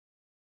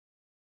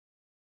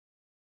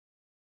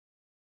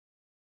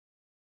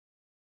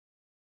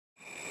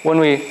when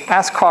we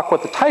ask Coq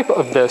what the type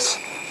of this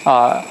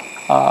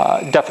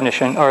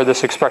definition or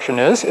this expression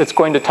is, it's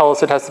going to tell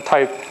us it has the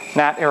type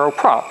nat arrow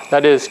prop.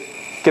 That is,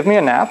 give me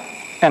a nap,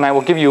 and I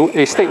will give you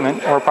a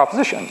statement or a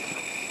proposition.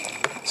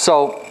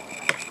 So,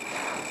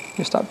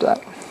 you stop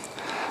that.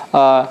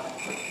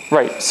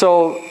 Right,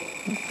 so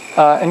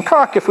in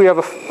Coq, if we have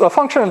a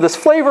function of this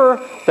flavor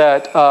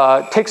that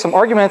takes some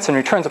arguments and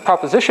returns a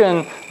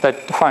proposition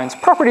that defines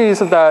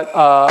properties of that,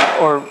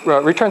 or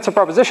returns a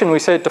proposition, we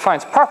say it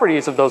defines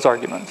properties of those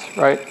arguments,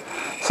 right?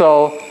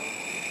 So,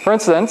 for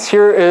instance,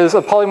 here is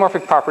a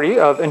polymorphic property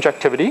of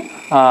injectivity.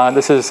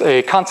 This is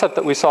a concept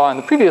that we saw in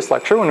the previous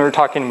lecture when we were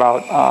talking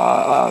about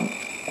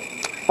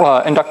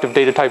inductive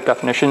data type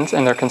definitions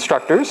and their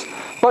constructors.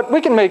 But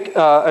we can make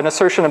an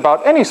assertion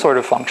about any sort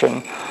of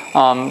function.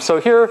 So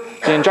here,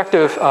 the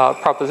injective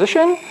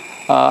proposition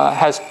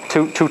has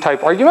two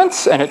type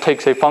arguments, and it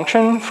takes a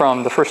function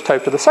from the first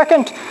type to the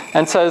second,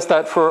 and says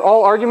that for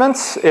all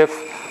arguments, if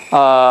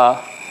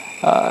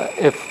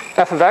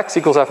f of x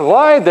equals f of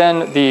y,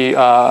 then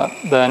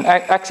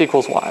x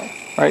equals y,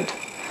 right?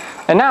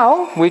 And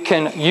now we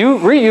can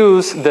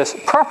reuse this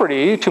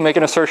property to make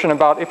an assertion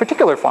about a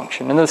particular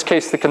function. In this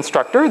case, the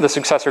constructor, the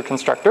successor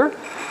constructor.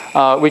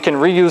 We can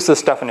reuse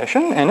this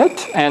definition in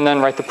it and then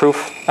write the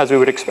proof as we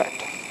would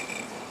expect.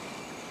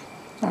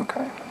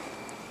 Okay.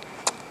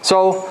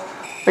 So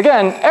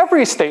again,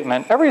 every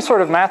statement, every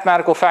sort of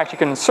mathematical fact you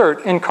can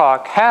insert in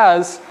Coq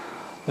has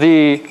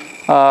the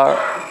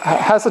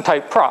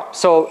type prop.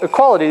 So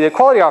equality, the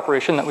equality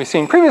operation that we've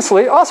seen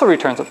previously also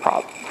returns a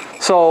prop.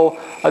 So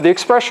the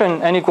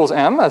expression n equals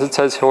m, as it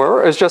says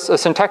here, is just a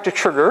syntactic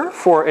trigger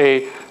for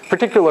a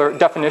particular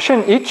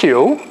definition,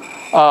 EQ,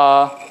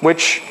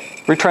 which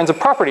returns a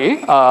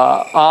property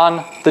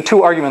on the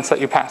two arguments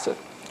that you pass it,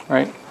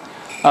 right?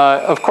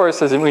 Of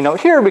course, as we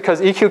note here,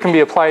 because EQ can be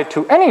applied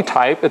to any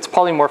type, it's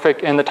polymorphic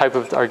in the type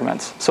of the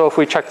arguments. So if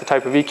we check the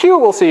type of EQ,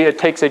 we'll see it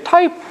takes a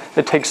type,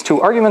 it takes two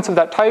arguments of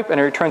that type,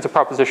 and it returns a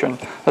proposition,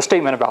 a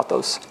statement about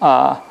those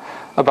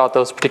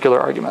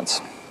particular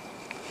arguments.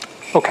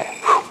 Okay.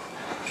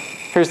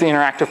 Here's the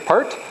interactive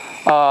part.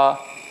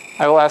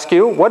 I will ask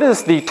you, what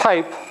is the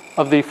type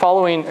of the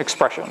following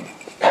expression?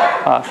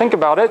 Think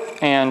about it,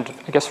 and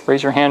I guess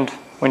raise your hand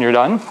when you're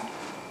done.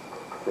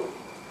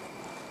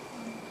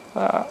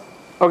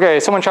 Okay,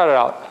 someone shout it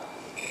out.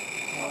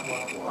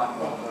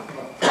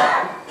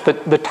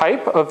 The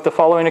type of the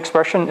following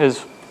expression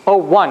is, oh,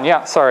 1,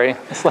 yeah, sorry.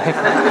 It's like,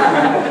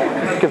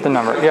 give the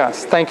number.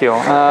 Yes, thank you.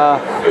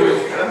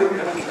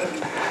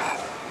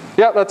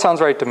 Yeah, that sounds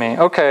right to me.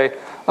 Okay.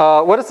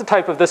 What is the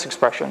type of this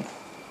expression?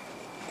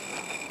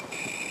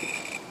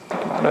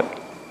 Think about it.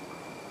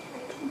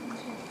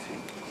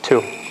 2.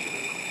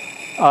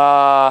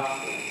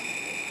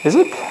 Is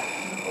it?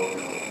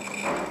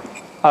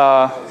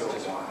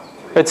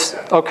 It's,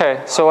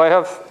 okay, so I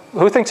have,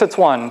 who thinks it's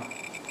 1?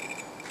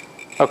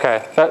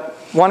 Okay, that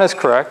 1 is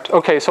correct.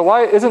 Okay, so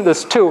why isn't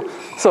this 2?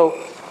 So,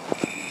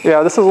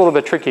 yeah, this is a little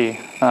bit tricky.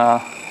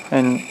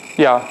 And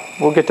yeah,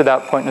 we'll get to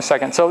that point in a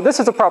second. So this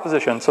is a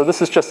proposition. So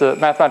this is just a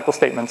mathematical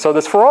statement. So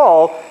this for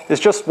all is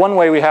just one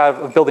way we have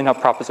of building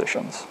up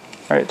propositions,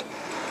 right?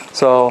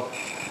 So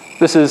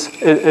this is,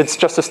 it's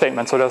just a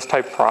statement, so it has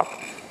type prop.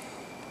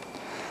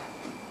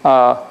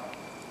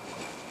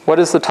 What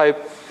is the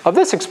type of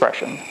this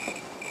expression?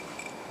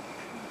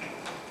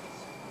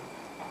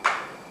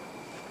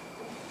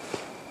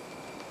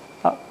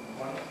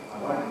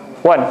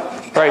 One,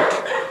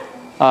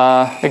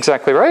 right.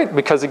 Exactly right,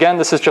 because again,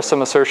 this is just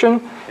some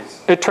assertion.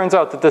 It turns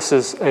out that this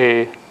is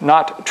a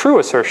not true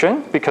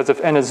assertion, because if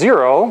n is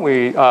 0,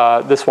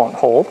 this won't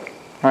hold,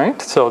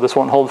 right? So this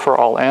won't hold for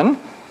all n.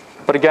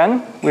 But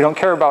again, we don't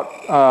care about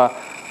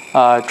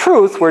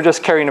truth, we're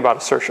just caring about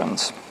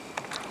assertions.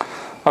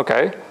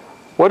 Okay,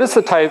 what is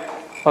the type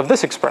of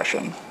this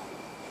expression?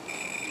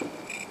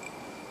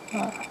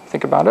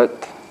 Think about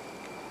it.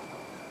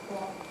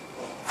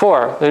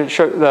 4,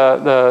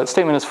 the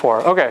statement is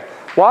 4. Okay,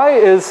 why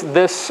is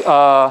this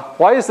not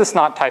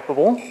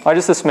typable? Why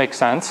does this make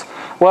sense?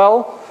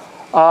 Well,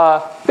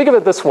 think of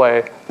it this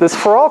way. This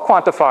for all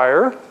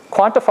quantifier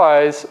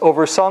quantifies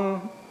over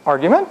some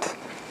argument,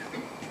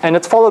 and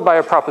it's followed by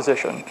a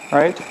proposition,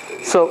 right?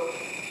 So,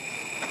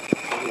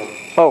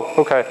 oh,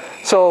 okay.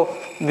 So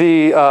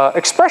the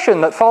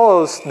expression that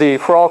follows the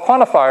for all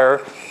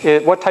quantifier,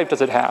 what type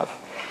does it have?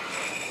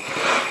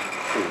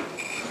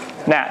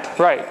 Nat,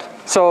 right.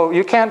 So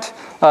you can't,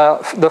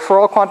 the for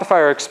all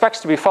quantifier expects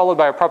to be followed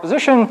by a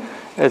proposition.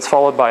 It's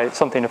followed by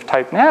something of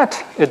type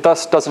nat. It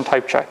thus doesn't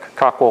type check.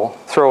 Coq will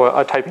throw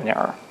a typing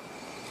error.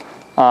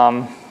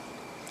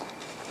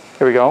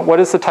 Here we go. What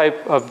is the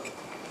type of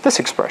this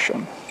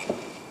expression?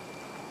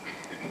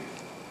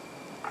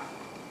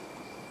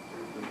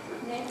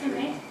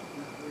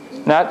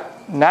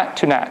 Nat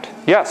to nat.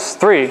 Yes,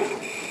 3.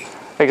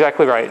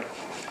 Exactly right.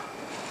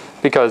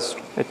 Because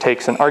it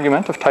takes an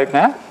argument of type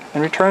nat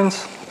and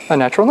returns a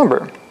natural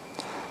number.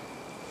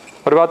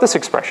 What about this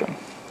expression?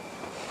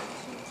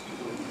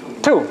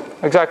 2.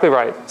 Exactly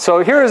right.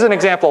 So here is an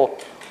example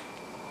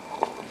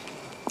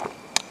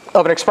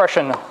of an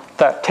expression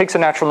that takes a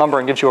natural number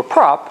and gives you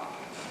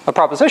a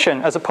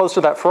proposition, as opposed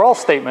to that for all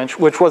statement,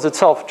 which was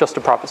itself just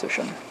a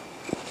proposition.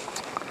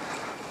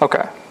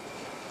 Okay.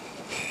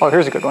 Oh,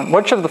 here's a good one.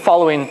 Which of the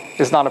following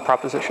is not a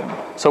proposition?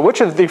 So which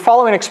of the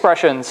following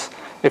expressions,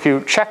 if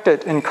you checked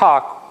it in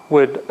Coq,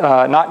 would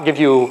not give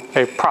you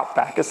a prop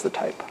back as the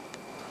type?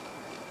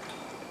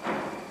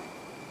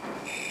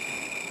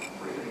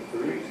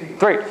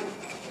 3.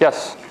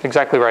 Yes,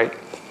 exactly right.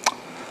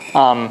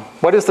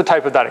 What is the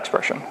type of that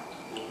expression?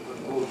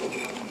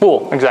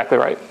 Bool, exactly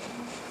right.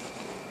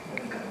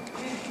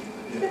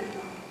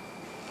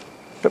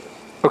 Yep.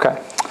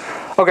 Okay.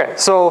 Okay,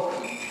 so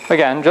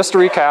again, just to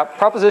recap,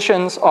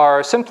 propositions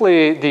are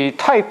simply the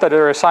type that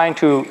are assigned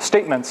to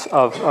statements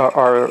of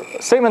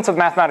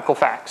mathematical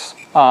facts.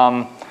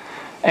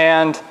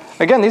 And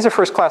again, these are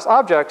first-class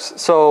objects.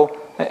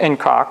 So in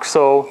Coq.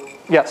 So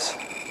yes. So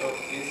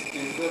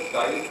is the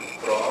type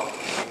prop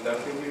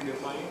inductively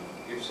defined?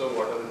 If so,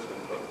 what are its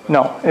inputs?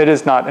 No, it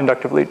is not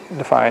inductively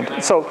defined. Can I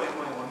so define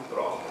my own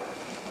prop?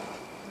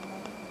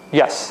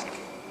 yes.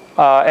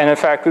 And in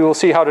fact, we will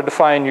see how to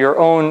define your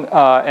own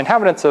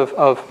inhabitants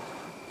of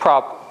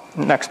prop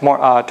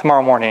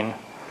tomorrow morning.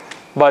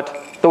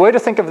 But the way to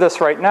think of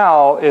this right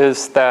now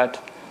is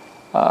that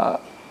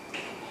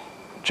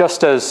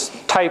just as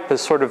type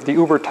is sort of the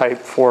uber type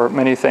for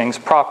many things,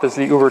 prop is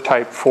the uber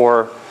type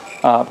for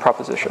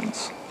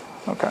propositions.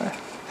 Okay.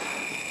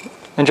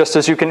 And just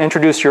as you can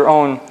introduce your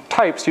own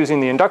types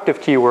using the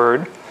inductive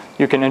keyword,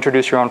 you can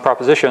introduce your own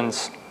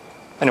propositions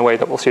in a way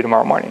that we'll see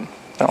tomorrow morning.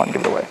 I don't want to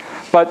give it away.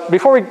 But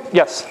before we,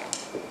 yes?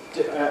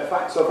 So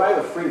if I have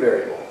a free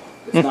variable,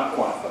 it's not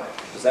quantified,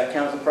 does that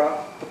count as a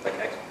prop?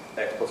 Like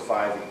x plus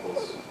 5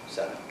 equals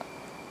 7?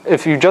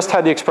 If you just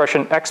had the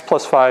expression x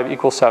plus 5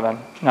 equals 7.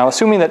 Now,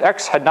 assuming that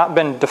x had not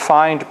been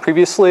defined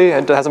previously,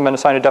 it hasn't been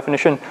assigned a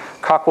definition,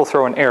 Coq will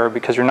throw an error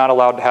because you're not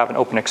allowed to have an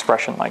open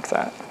expression like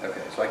that.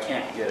 Okay, so I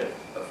can't get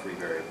a free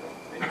variable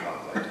in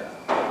Coq like that.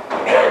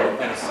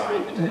 And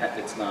assigned,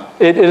 it's not.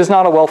 It is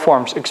not a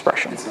well-formed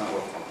expression. It's not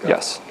well-formed.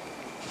 Yes.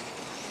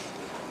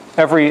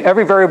 Every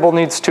variable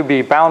needs to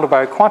be bound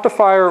by a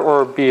quantifier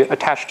or be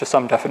attached to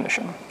some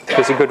definition.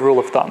 It's a good rule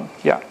of thumb.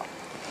 Yeah.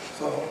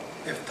 So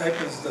if type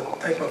is the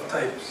type of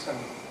types and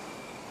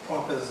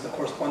prop is the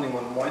corresponding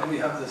one, why do we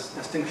have this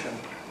distinction?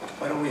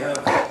 Why don't we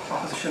have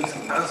propositions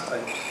as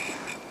types?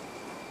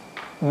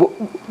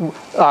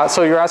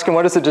 So you're asking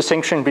what is the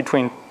distinction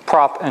between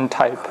prop and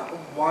type?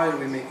 Why are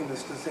we making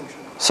this distinction?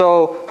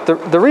 So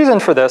the reason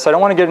for this, I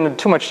don't want to get into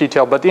too much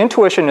detail, but the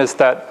intuition is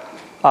that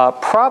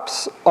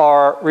props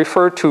are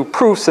referred to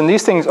proofs, and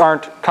these things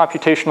aren't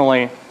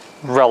computationally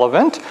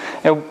relevant.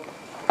 And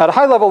at a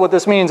high level, what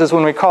this means is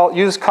when we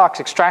use Coq's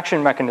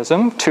extraction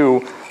mechanism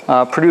to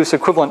produce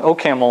equivalent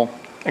OCaml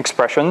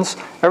expressions,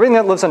 everything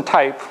that lives in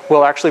type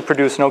will actually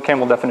produce an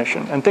OCaml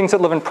definition, and things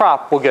that live in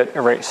prop will get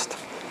erased.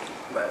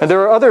 And there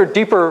are other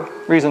deeper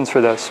reasons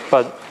for this,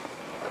 but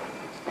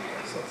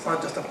So it's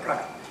not just a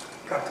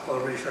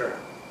practical erasure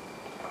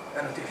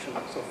annotation.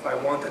 So if I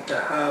wanted to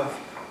have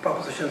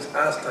propositions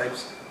as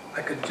types,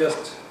 I could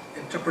just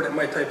interpret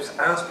my types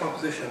as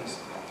propositions,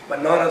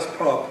 but not as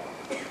prop,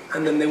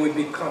 and then they would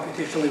be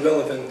computationally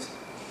relevant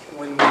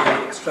when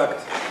we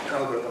extract an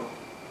algorithm.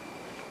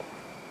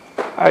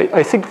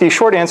 I think the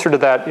short answer to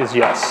that is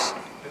yes.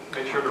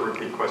 Make sure to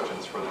repeat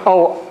questions for them.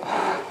 Oh,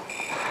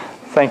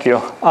 thank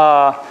you.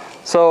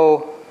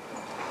 So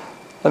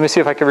let me see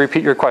if I can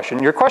repeat your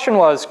question. Your question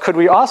was, could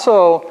we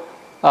also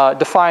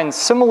define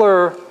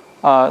similar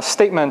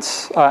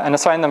statements and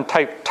assign them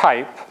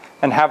type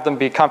and have them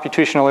be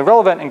computationally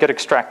relevant and get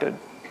extracted?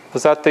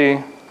 Was that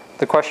the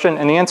question?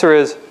 And the answer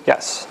is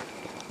yes.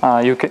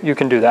 You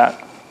can do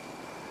that.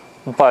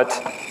 But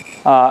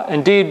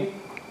indeed,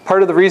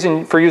 part of the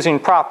reason for using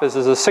prop is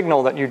as a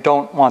signal that you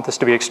don't want this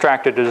to be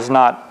extracted. It is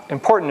not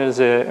important. It is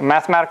a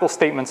mathematical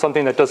statement,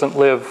 something that doesn't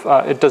live,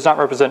 it does not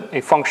represent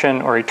a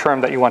function or a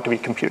term that you want to be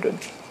computed. I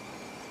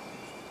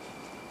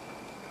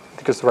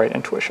think it's the right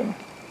intuition.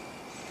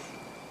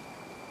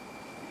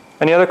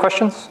 Any other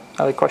questions?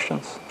 Other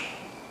questions?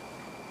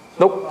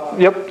 Nope.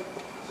 Yep.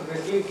 So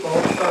basically,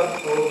 props are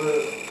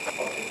those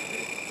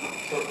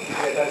objects. So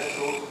that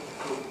shows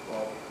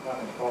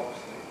props.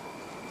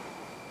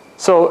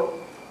 So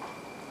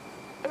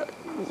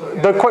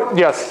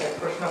yes.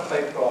 Expression of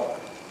type prop.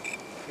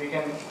 We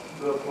can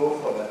do a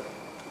proof for that.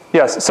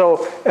 Yes.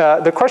 So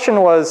the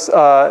question was,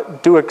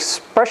 do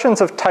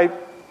expressions of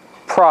type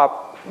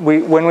prop?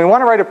 When we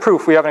want to write a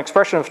proof, we have an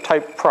expression of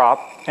type prop,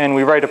 and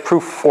we write a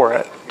proof for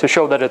it to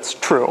show that it's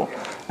true,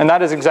 and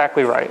that is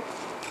exactly right.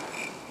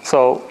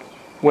 So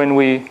when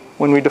we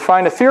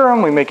define a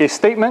theorem, we make a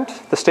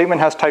statement. The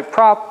statement has type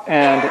prop,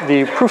 and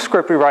the proof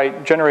script we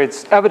write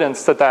generates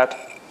evidence that that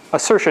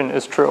assertion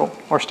is true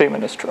or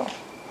statement is true.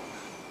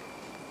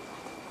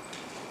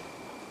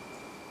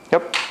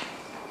 Yep.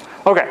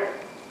 Okay.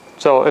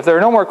 So if there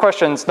are no more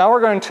questions, now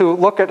we're going to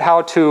look at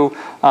how to,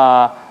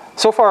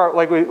 so far,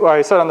 like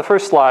I said on the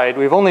first slide,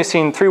 we've only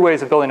seen 3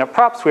 ways of building up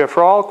props. We have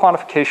for all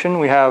quantification,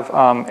 we have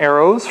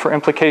arrows for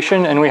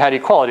implication, and we had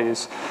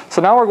equalities. So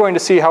now we're going to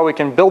see how we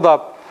can build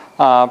up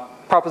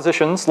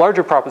propositions,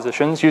 larger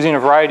propositions, using a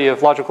variety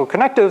of logical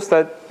connectives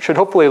that should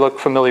hopefully look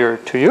familiar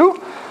to you.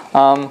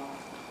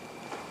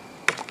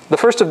 The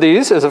first of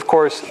these is, of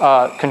course,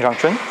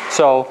 conjunction.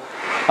 So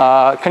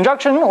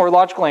conjunction or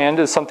logical AND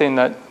is something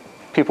that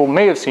people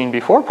may have seen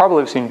before,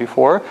 probably have seen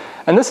before.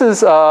 And this is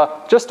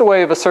just a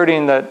way of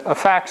asserting that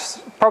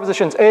facts,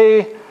 propositions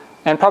A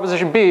and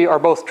proposition B are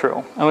both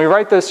true. And we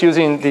write this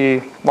using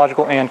the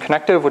logical AND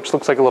connective, which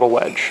looks like a little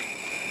wedge.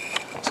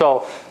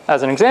 So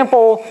as an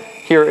example,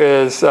 here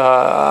is,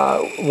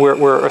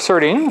 we're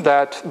asserting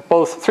that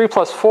both 3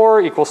 plus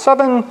 4 equals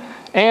 7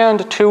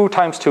 and 2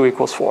 times 2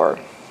 equals 4.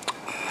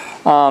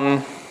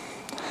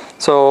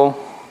 So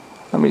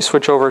let me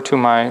switch over to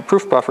my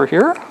proof buffer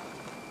here.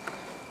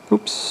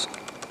 Oops.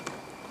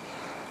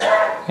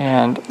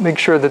 And make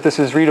sure that this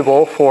is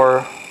readable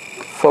for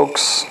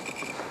folks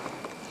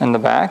in the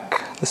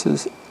back. This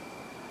is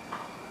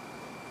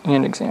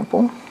an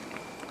example.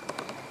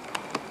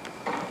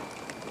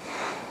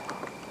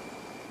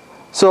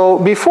 So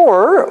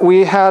before,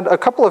 we had a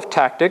couple of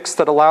tactics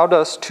that allowed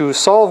us to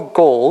solve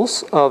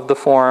goals of the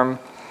form,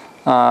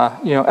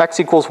 x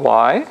equals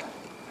y.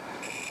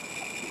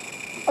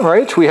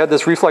 Right? We had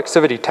this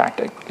reflexivity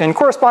tactic. And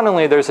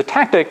correspondingly, there's a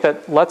tactic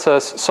that lets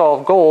us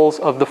solve goals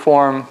of the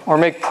form, or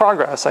make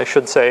progress, I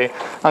should say,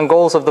 on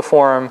goals of the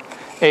form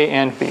A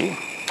and B.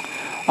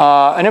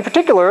 And in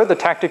particular, the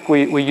tactic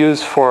we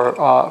use for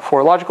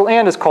logical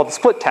AND is called the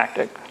split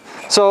tactic.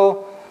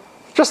 So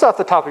just off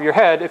the top of your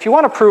head, if you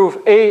want to prove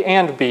A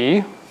and B,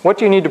 what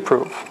do you need to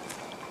prove?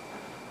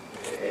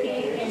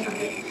 A and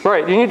B.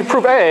 Right, you need to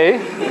prove A,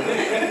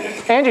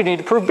 and you need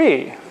to prove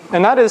B.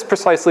 And that is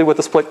precisely what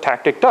the split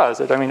tactic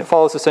does. I mean, it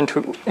follows this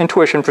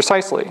intuition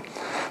precisely.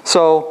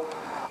 So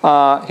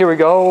here we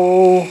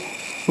go.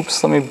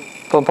 Oops, let me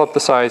bump up the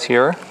size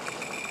here.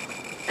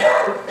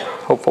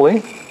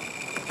 Hopefully.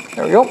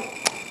 There we go.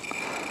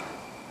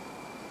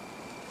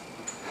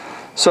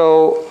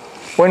 So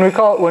when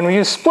we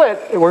use split,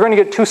 we're going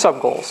to get 2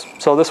 subgoals.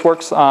 So this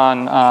works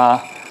on,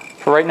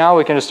 for right now,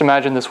 we can just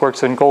imagine this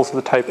works in goals of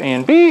the type A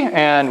and B,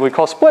 and we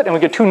call split, and we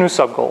get 2 new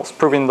subgoals,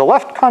 proving the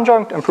left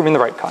conjunct and proving the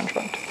right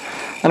conjunct.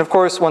 And of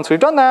course, once we've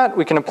done that,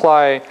 we can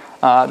apply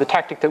the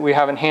tactic that we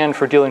have in hand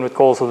for dealing with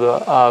goals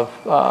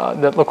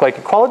that look like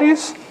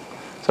equalities.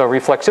 So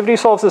reflexivity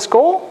solves this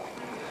goal,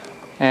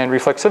 and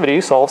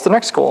reflexivity solves the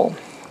next goal,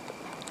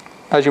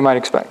 as you might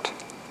expect.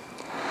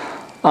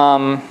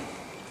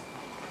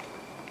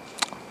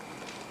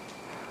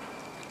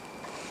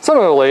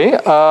 Similarly,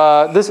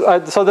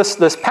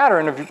 this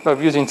pattern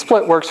of using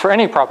split works for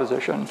any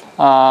proposition.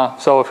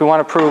 So if we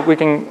want to prove, we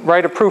can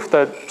write a proof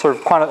that sort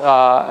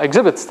of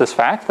exhibits this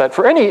fact that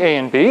for any A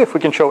and B, if we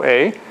can show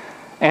A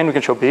and we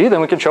can show B,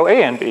 then we can show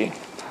A and B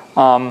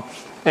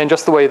in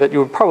just the way that you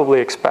would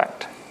probably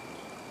expect.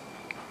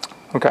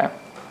 Okay.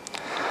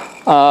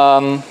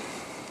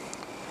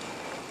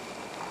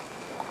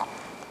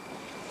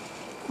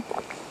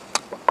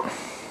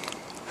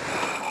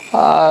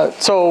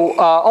 So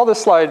all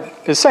this slide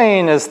is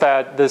saying is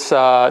that this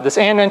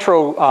AND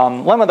intro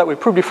lemma that we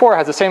proved before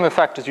has the same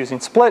effect as using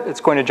split.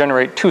 It's going to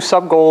generate 2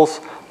 subgoals,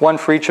 one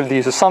for each of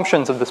these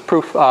assumptions of this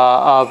proof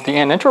of the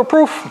AND intro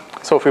proof.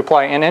 So if we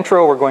apply AND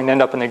intro, we're going to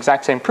end up in the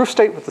exact same proof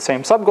state with the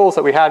same subgoals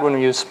that we had when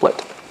we used split.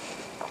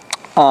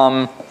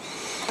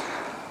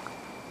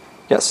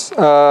 Yes,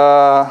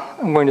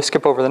 I'm going to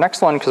skip over the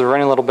next one because we're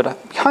running a little bit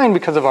behind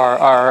because of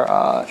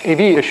our AV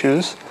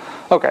issues.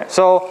 Okay,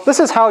 so this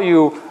is how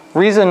you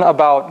reason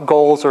about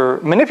goals or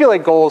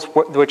manipulate goals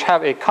which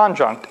have a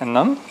conjunct in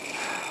them.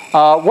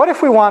 What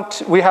if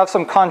we have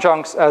some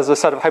conjuncts as a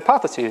set of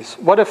hypotheses?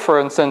 What if,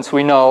 for instance,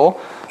 we know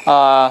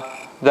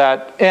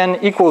that n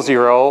equals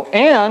 0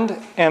 and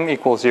m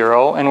equals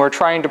 0, and we're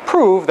trying to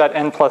prove that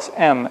n plus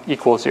m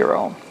equals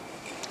 0?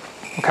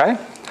 Okay,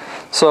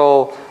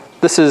 so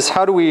this is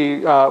how do we,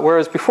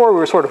 whereas before we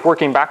were sort of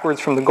working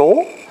backwards from the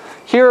goal,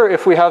 here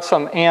if we have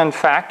some and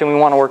fact and we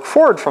want to work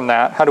forward from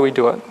that, how do we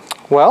do it?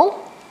 Well,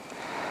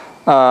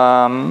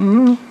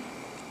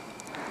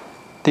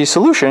 the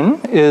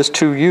solution is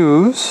to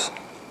use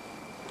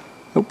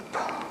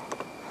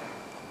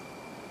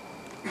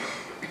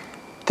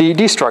the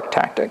destruct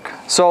tactic.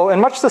 So in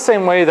much the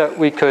same way that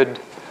we could,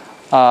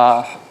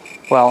 well,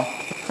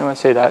 I want to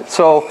say that.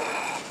 So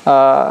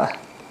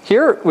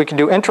here we can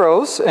do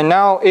intros, and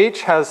now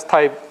H has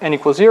type n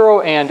equals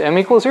 0 and m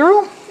equals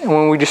 0. And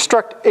when we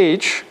destruct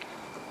H,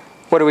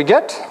 what do we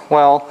get?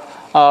 Well,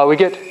 we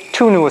get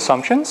 2 new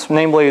assumptions,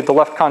 namely the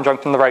left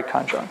conjunct and the right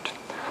conjunct.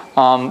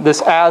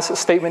 This as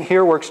statement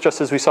here works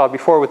just as we saw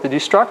before with the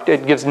destruct.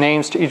 It gives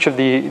names to each of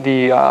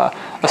the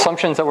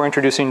assumptions that we're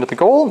introducing to the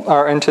goal,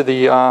 or into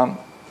the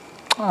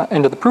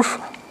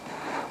proof.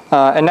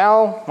 And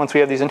now, once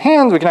we have these in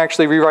hand, we can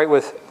actually rewrite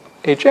with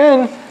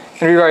hn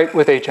and rewrite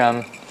with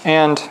hm.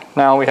 And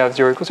now we have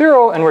 0 equals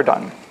 0, and we're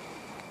done.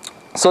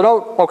 So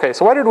note, okay,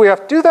 so why did we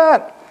have to do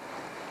that?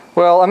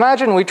 Well,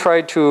 imagine we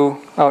tried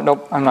to, oh,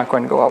 nope, I'm not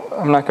going to go up.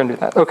 I'm not going to do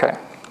that. Okay.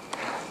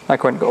 Not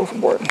going to go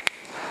overboard.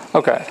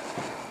 Okay.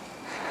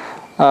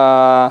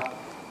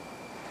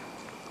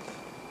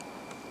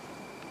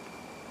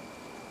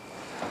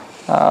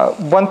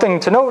 one thing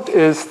to note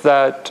is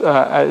that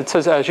it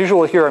says as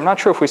usual here. I'm not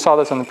sure if we saw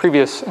this in the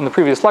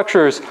previous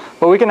lectures,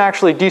 but we can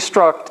actually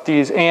destruct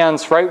these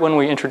ands right when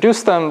we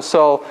introduce them.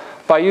 So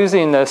by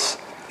using this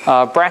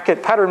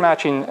bracket pattern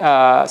matching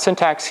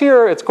syntax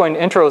here, it's going to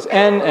intros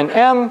n and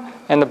m,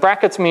 and the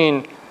brackets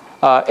mean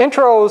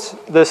intros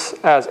this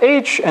as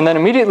h, and then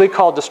immediately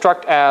call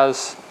destruct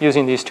as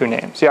using these two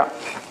names. Yeah.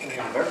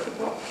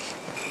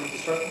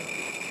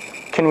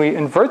 Can we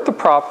invert the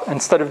prop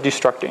instead of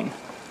destructing?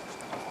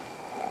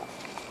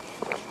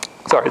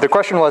 Sorry, the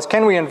question was,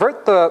 can we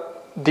invert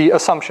the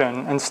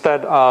assumption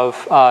instead of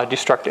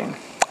destructing?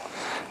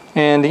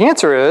 And the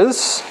answer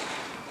is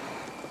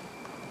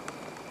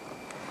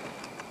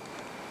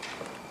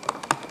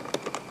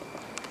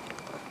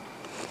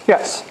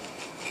yes,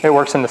 it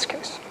works in this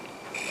case.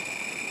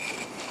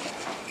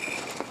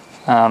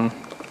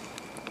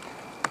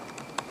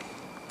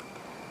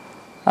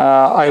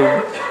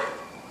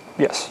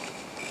 Yes,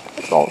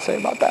 that's all I'll say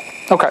about that.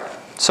 Okay,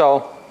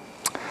 so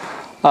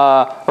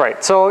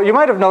right. So you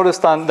might have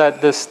noticed on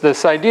that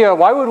this idea.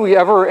 Why would we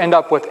ever end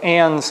up with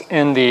ands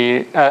in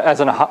the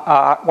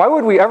why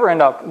would we ever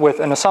end up with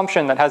an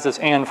assumption that has this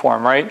and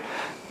form, right?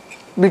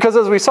 Because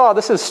as we saw,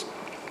 this is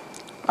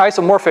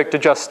isomorphic to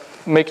just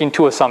making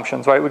two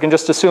assumptions, right? We can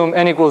just assume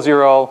n equals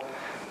 0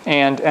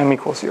 and m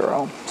equals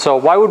 0. So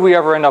why would we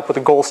ever end up with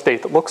a goal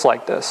state that looks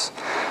like this?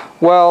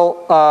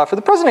 Well, for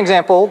the present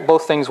example,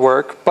 both things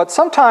work. But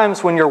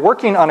sometimes when you're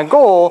working on a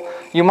goal,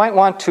 you might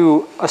want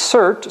to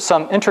assert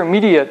some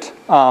intermediate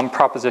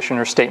proposition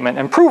or statement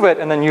and prove it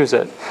and then use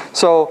it.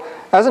 So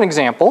as an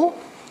example,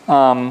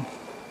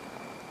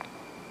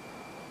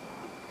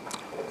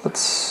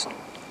 let's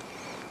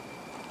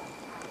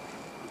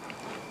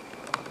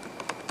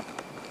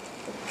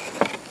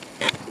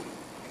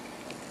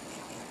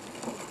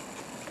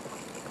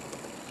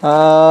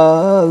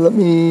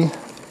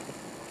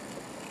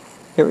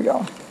here we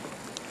go.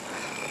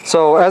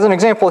 So as an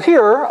example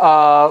here,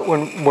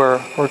 when we're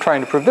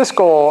trying to prove this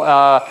goal,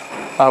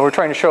 we're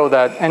trying to show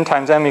that n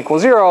times m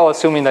equals 0,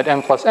 assuming that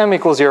n plus m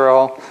equals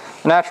 0.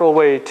 The natural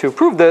way to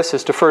prove this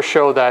is to first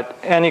show that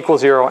n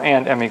equals 0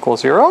 and m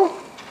equals 0.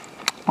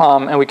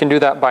 And we can do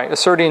that by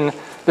asserting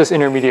this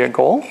intermediate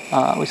goal.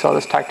 We saw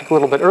this tactic a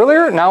little bit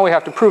earlier. Now we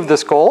have to prove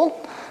this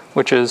goal,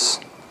 which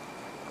is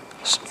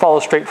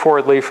follows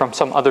straightforwardly from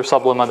some other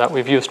sublemma that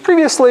we've used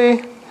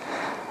previously.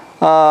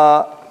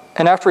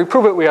 And after we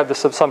prove it, we have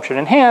this assumption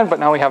in hand, but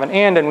now we have an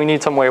and we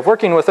need some way of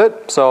working with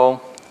it.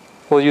 So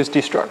we'll use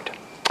destruct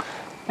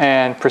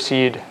and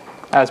proceed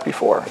as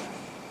before.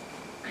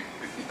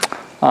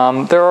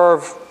 There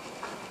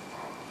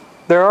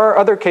are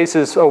other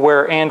cases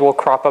where and will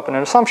crop up in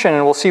an assumption,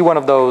 and we'll see one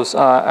of those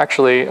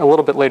actually a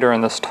little bit later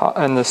in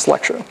this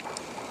lecture.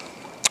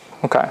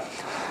 Okay.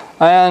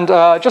 And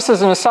just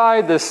as an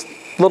aside, this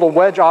little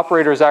wedge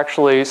operator is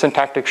actually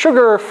syntactic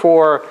sugar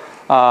for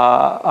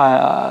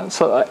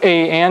so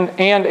A and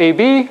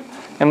AB,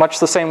 in much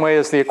the same way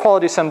as the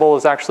equality symbol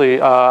is actually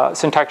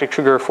syntactic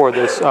sugar for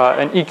this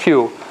an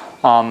EQ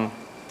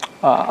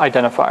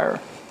identifier.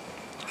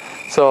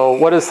 So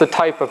what is the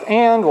type of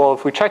and? Well,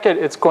 if we check it,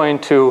 it's going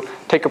to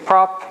take a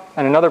prop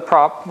and another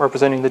prop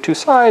representing the two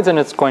sides, and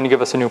it's going to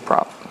give us a new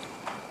prop.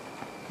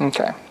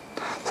 Okay,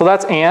 so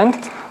that's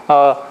and.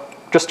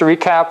 Just to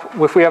recap,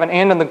 if we have an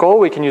and in the goal,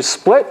 we can use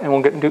split, and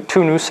we'll get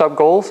two new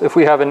sub-goals. If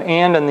we have an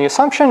and in the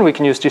assumption, we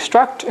can use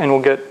destruct, and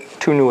we'll get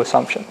two new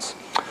assumptions.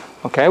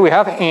 Okay, we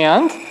have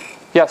and.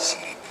 Yes?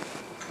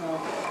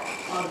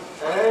 Are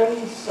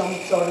and some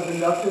sort of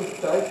inductive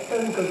type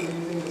then, because we're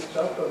using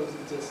destruct, or is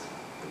it just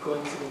a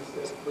coincidence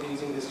that we're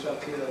using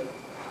destruct here?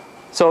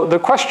 So the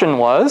question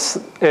was,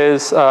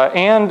 is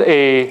and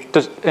a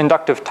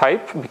inductive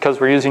type because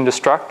we're using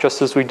destruct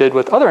just as we did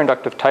with other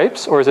inductive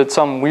types, or is it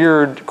some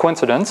weird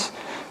coincidence?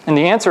 And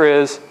the answer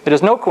is, it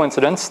is no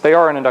coincidence. They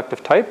are an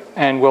inductive type,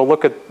 and we'll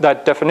look at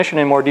that definition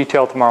in more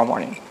detail tomorrow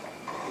morning.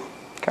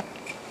 Okay.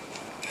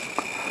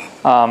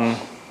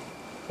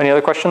 Any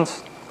other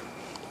questions?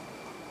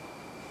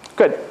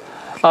 Good.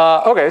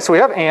 Okay, so we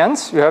have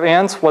ands. You have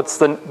ands. What's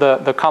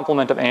the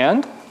complement of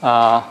and?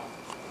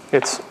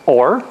 It's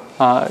or.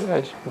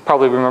 As you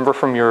probably remember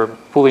from your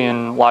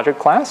Boolean logic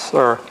class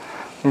or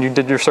when you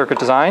did your circuit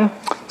design.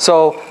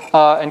 So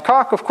in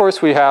Coq, of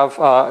course, we have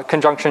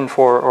conjunction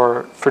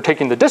for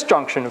taking the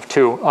disjunction of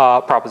two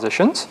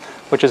propositions,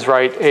 which is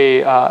write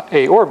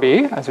A or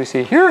B, as we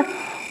see here.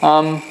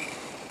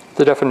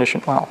 The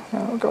definition, wow,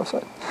 yeah, I'll go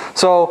aside.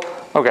 So,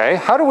 okay,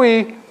 how do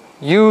we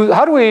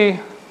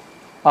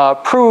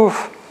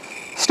prove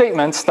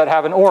statements that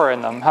have an or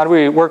in them? How do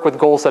we work with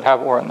goals that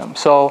have or in them?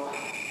 So,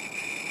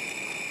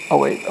 oh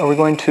wait, are we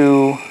going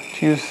to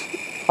use,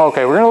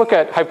 okay, we're going to look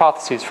at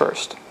hypotheses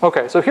first.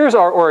 Okay, so here's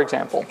our or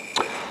example.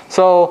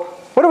 So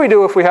what do we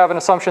do if we have an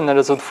assumption that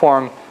is of the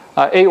form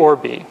A or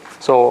B?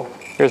 So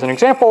here's an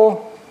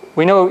example.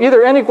 We know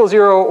either n equals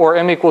 0 or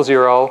m equals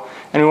 0,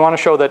 and we want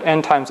to show that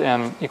n times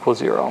m equals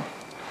 0.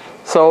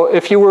 So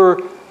if you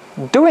were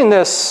doing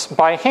this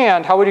by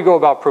hand, how would you go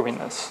about proving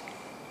this?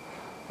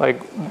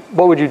 Like,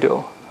 what would you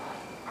do?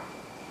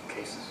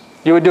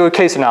 you would do a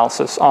case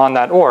analysis on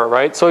that OR,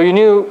 right? So you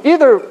knew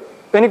either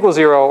n equals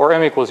 0 or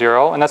m equals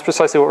 0, and that's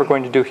precisely what we're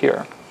going to do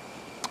here.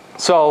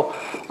 So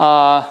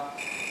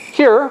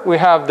here we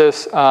have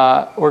this,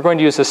 we're going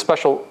to use this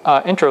special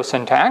intro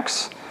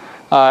syntax,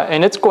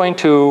 and it's going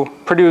to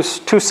produce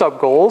two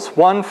sub-goals,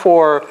 one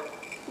for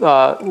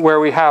where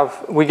we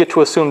get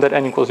to assume that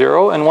n equals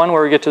 0, and one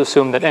where we get to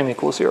assume that m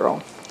equals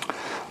 0.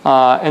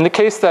 In the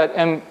case that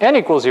n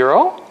equals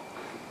 0,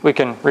 we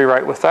can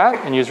rewrite with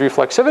that and use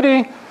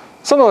reflexivity.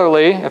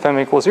 Similarly, if m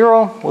equals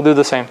 0, we'll do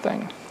the same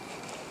thing.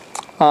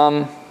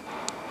 The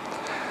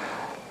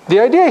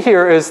idea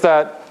here is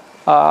that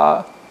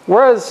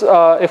whereas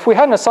if we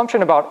had an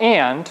assumption about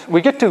and,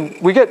 we get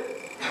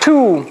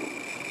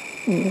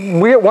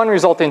one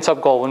resulting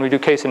sub-goal when we do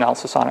case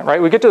analysis on it,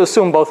 right? We get to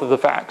assume both of the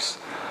facts.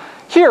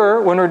 Here,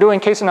 when we're doing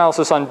case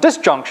analysis on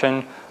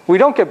disjunction, we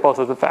don't get both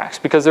of the facts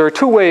because there are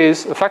two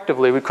ways,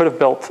 effectively, we could have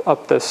built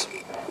up this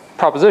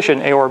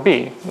proposition, A or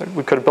B.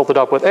 We could have built it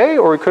up with A,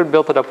 or we could have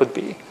built it up with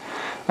B.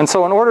 And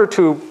so in order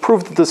to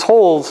prove that this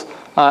holds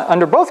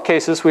under both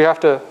cases, we have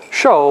to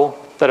show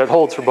that it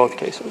holds for both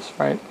cases,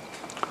 right?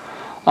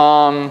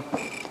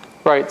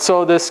 Right,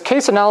 so this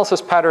case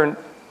analysis pattern,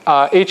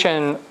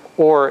 HN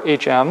or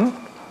HM,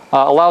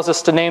 allows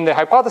us to name the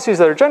hypotheses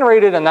that are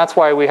generated, and that's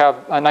why we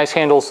have nice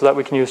handles so that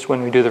we can use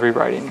when we do the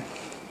rewriting.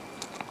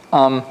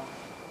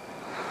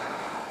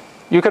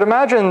 You could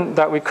imagine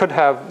that we could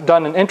have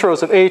done an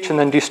intros of H and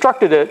then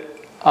destructed it,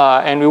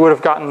 and we would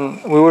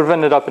have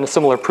ended up in a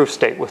similar proof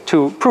state with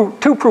two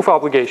proof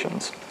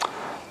obligations.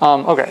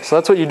 Okay, so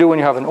that's what you do when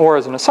you have an OR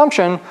as an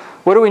assumption.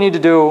 What do we need to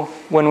do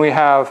when we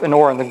have an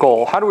OR in the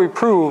goal? How do we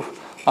prove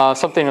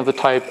something of the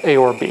type A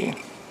or B?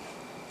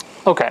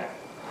 Okay,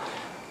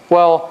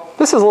 well,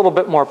 this is a little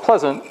bit more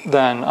pleasant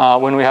than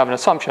when we have an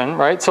assumption,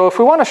 right? So if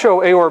we want to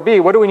show A or B,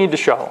 what do we need to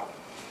show?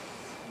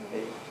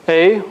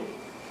 A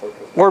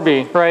or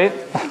B, right?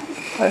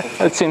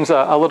 It seems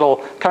a little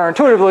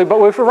counterintuitively,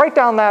 but if we write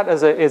down that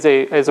as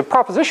a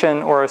proposition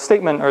or a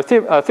statement or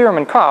a theorem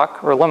in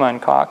Coq or a lemma in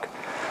Coq,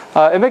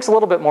 it makes a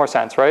little bit more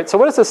sense, right? So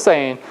what is this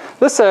saying?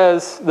 This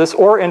says, this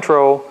OR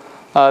intro,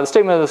 the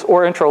statement of this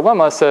OR intro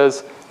lemma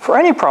says, for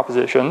any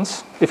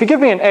propositions, if you give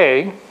me an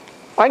A,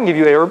 I can give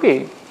you A or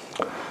B,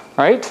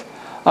 right?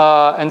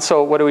 And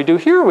so what do we do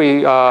here?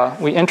 We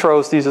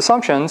intros these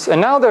assumptions,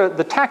 and now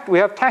we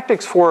have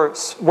tactics for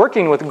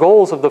working with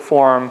goals of the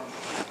form,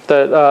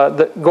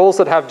 the goals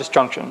that have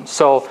disjunction.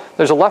 So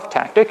there's a left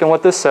tactic, and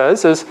what this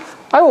says is,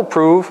 I will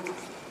prove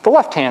the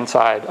left-hand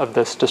side of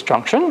this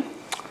disjunction.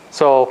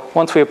 So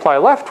once we apply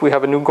left, we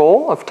have a new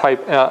goal of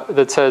type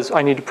that says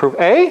I need to prove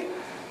A.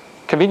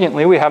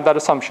 Conveniently, we have that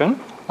assumption,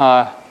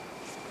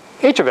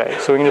 H of A.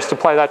 So we can just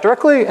apply that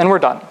directly, and we're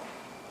done.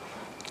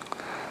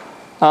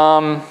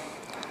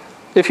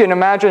 If you can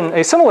imagine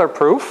a similar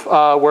proof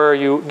where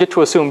you get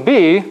to assume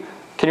B,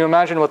 can you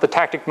imagine what the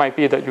tactic might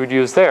be that you would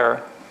use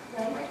there?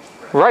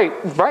 Right.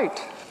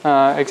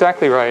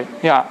 Exactly right,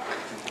 yeah.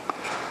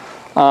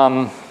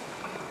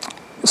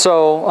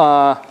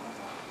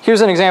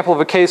 Here's an example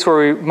of a case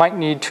where we might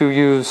need to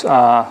use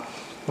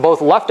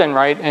both left and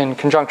right in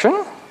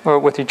conjunction or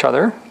with each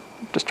other,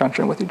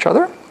 disjunction with each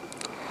other.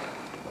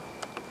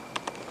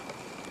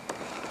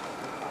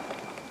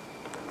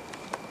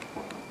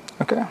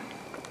 Okay.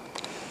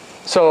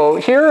 So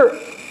here,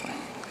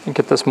 let me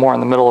get this more in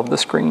the middle of the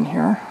screen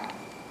here.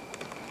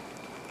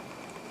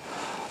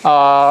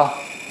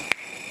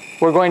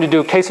 We're going to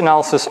do case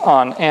analysis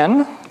on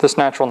n, this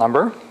natural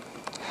number.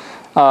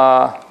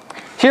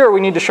 Here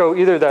we need to show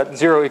either that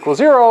 0 equals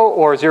 0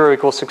 or 0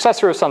 equals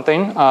successor of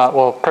something,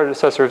 well,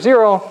 predecessor of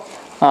 0.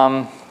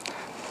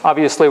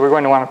 Obviously, we're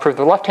going to want to prove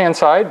the left-hand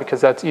side because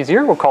that's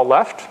easier. We'll call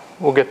left.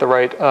 We'll get the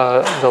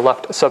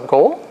left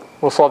sub-goal.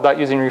 We'll solve that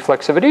using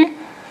reflexivity.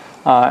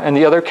 In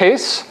the other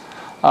case,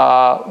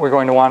 we're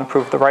going to want to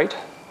prove the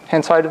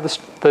right-hand side of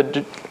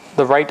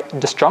the right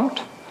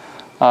disjunct.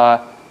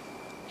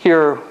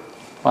 Here,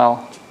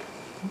 well,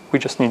 we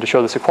just need to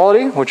show this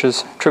equality, which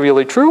is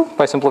trivially true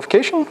by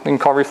simplification. We can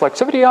call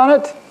reflexivity on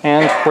it,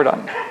 and we're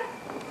done.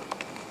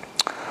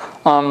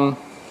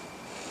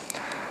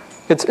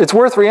 It's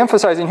worth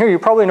re-emphasizing here. You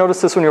probably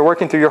noticed this when you're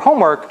working through your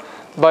homework,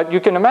 but you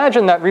can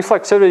imagine that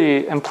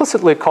reflexivity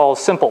implicitly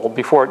calls simple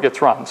before it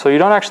gets run. So you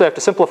don't actually have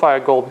to simplify a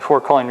goal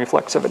before calling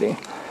reflexivity.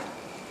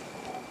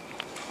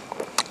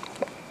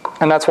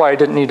 And that's why I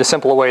didn't need to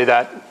simple away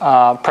that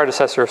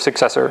predecessor of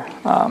successor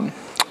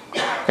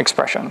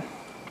expression.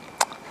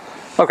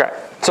 Okay,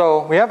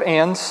 so we have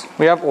ands,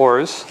 we have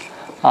ors.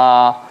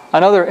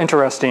 Another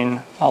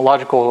interesting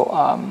logical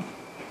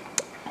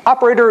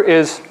operator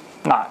is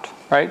not,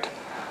 right?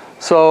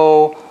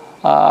 So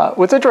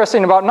what's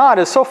interesting about not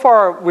is so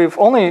far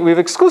we've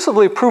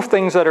exclusively proved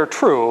things that are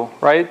true,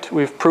 right?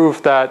 We've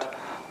proved that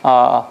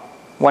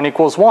 1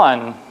 equals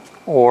 1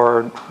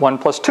 or 1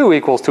 plus 2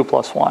 equals 2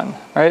 plus 1,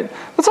 right?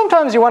 But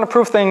sometimes you want to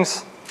prove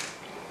things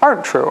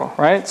aren't true,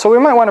 right? So we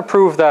might want to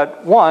prove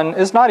that 1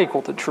 is not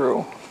equal to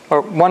true,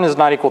 or 1 is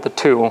not equal to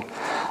 2.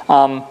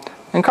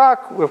 In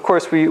Coq, of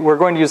course, we're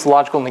going to use the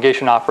logical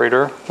negation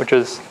operator, which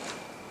is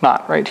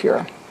not right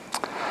here.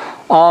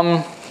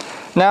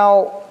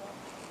 Now,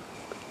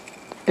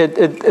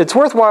 it's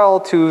worthwhile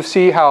to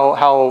see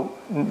how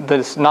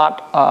this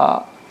not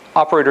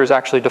operator is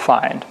actually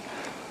defined.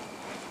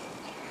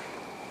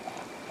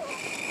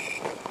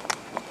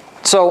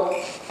 So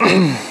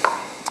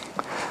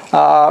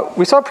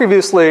we saw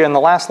previously in the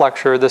last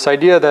lecture this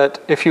idea that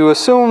if you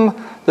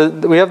assume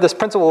that we have this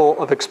principle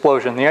of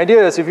explosion, the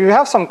idea is if you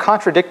have some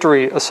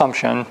contradictory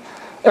assumption,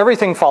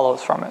 everything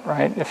follows from it,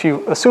 right? If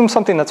you assume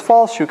something that's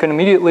false, you can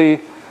immediately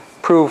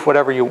prove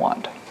whatever you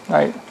want,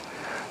 right?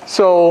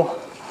 So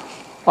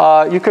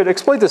you could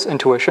exploit this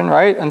intuition,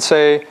 right, and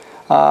say,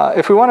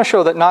 if we want to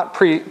show that not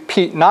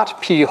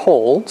P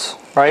holds,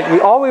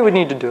 right, all we would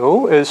need to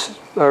do is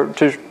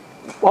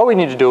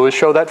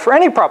show that for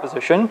any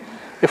proposition,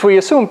 if we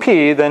assume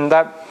P, then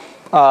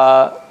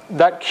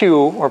that Q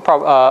or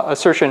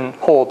assertion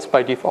holds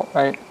by default,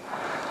 right?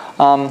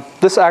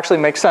 This actually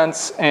makes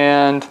sense,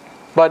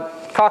 but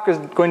Coq is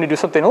going to do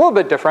something a little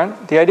bit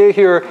different. The idea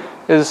here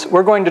is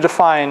we're going to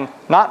define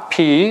not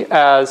P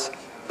as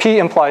P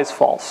implies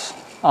false,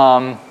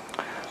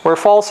 where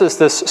false is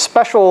this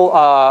special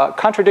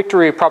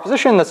contradictory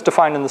proposition that's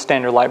defined in the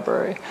standard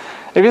library.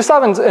 If you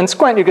stop and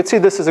squint, you could see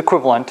this is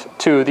equivalent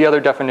to the other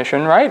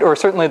definition, right? Or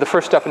certainly the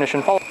first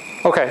definition follows.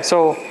 Okay,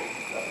 so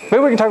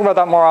maybe we can talk about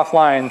that more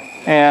offline,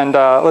 and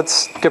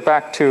let's get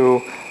back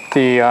to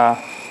the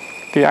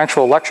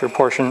actual lecture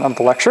portion of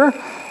the lecture.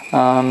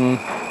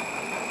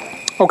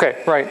 Okay,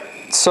 right.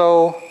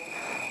 So,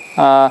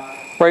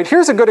 right,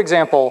 here's a good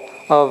example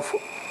of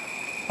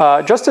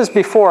just as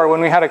before,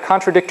 when we had a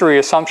contradictory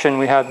assumption,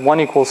 we had 1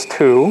 equals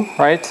 2,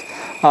 right?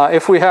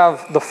 If we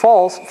have the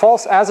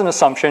false as an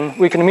assumption,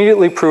 we can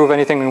immediately prove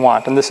anything we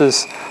want. And this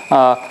is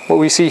what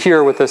we see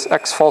here with this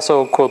ex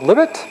falso quod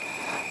libet,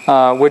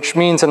 which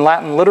means in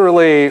Latin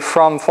literally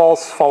from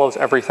false follows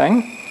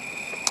everything.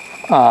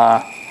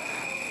 I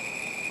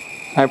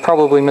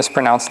probably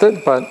mispronounced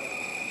it, but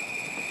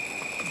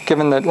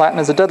given that Latin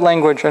is a dead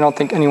language, I don't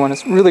think anyone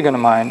is really going to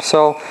mind.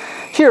 So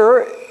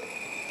here,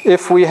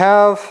 if we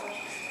have,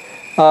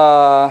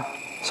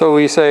 so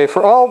we say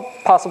for all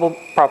possible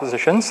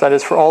propositions, that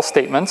is for all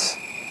statements,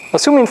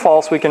 assuming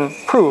false, we can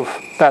prove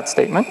that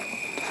statement,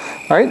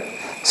 right?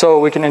 So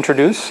we can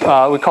introduce,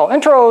 we call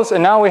intros,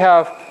 and now we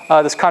have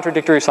this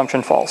contradictory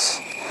assumption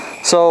false.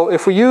 So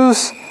if we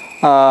use,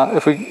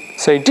 if we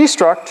say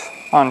destruct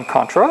on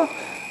contra,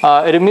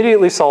 it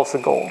immediately solves the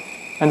goal.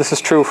 And this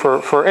is true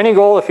for any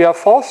goal. If you have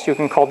false, you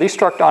can call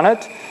destruct on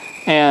it,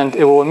 and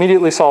it will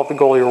immediately solve the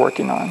goal you're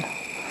working on.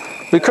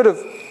 We could have,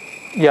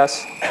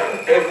 yes?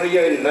 Every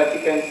year in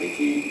Vatican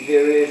City,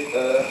 there is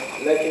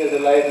Latin as a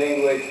live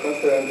language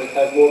conference that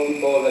has more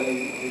people than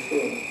in this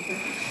room.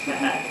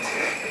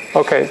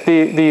 Okay,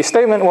 the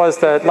statement was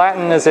that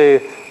Latin is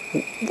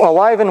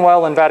alive and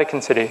well in Vatican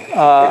City.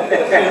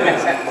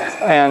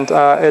 And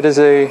it is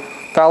a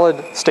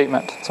valid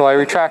statement. So I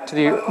retract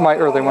my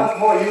earlier one.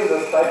 More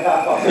users by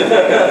now.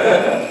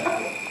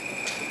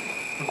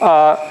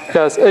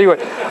 Yes, anyway.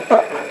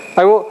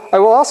 I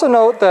will also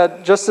note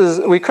that just as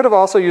we could have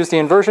also used the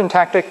inversion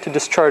tactic to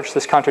discharge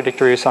this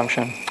contradictory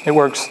assumption. It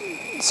works,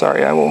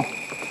 sorry,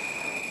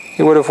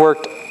 it would have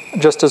worked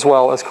just as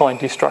well as calling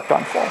destruct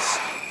on false.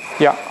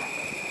 Yeah?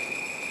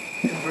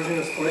 Inversion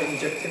is for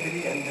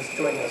injectivity and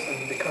disjointness,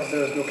 and because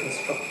there is no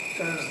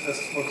constructors,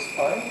 this works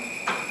fine.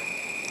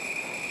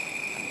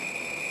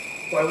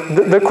 Why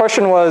would the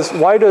question was,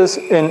 why does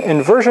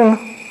inversion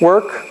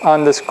work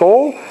on this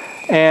goal?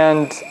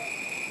 And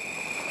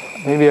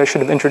maybe I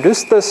should have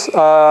introduced this,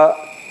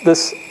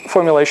 this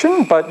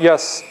formulation, but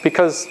yes,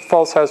 because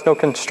false has no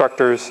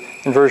constructors,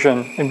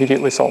 inversion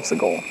immediately solves the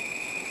goal.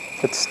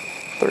 That's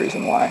the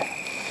reason why.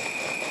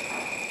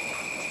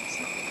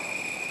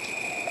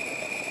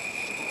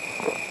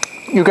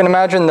 You can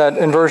imagine that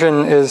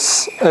inversion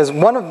is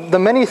one of the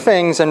many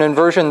things in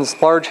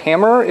inversion's large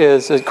hammer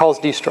is it calls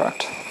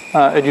destruct.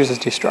 It uses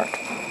destruct.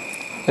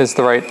 Is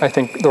the right, I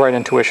think, the right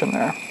intuition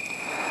there.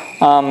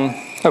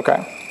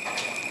 Okay.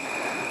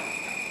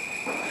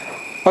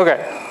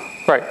 Okay,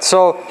 right.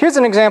 So here's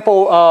an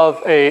example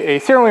of a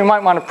theorem we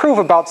might want to prove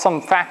about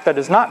some fact that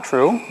is not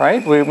true,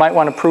 right? We might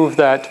want to prove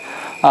that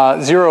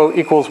 0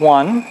 equals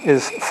 1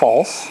 is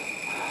false.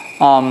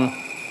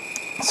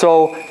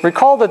 So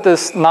recall that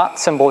this not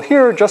symbol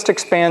here just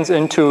expands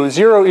into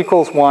 0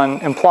 equals 1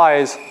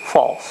 implies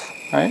false,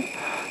 right?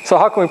 So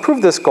how can we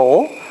prove this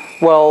goal?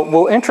 Well,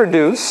 we'll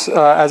introduce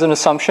as an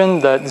assumption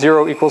that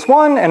 0 equals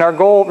 1, and our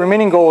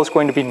remaining goal is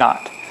going to be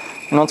not.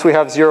 And once we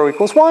have 0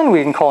 equals 1,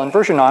 we can call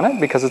inversion on it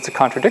because it's a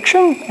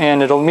contradiction,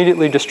 and it'll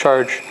immediately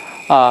discharge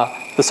the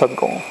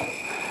subgoal.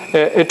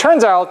 It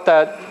turns out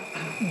that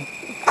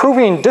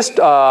proving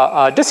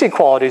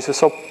disequalities is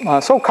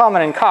so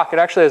common in Coq, it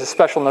actually has a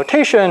special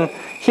notation.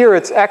 Here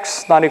it's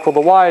x not equal to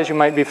y, as you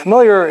might be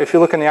familiar. If you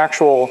look in the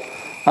actual,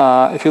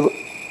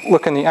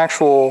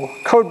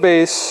 code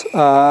base,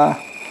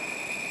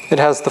 it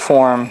has the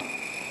form.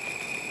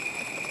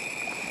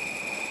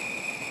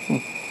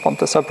 Bump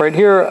this up right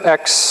here.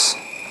 X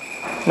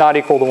not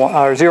equal to 1,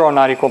 or 0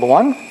 not equal to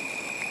 1.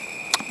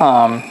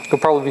 You'll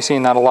probably be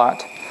seeing that a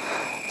lot.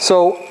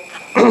 So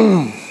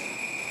Right.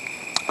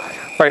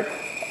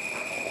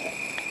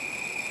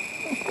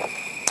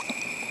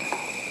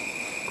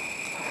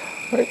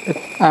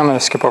 I'm going to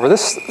skip over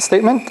this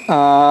statement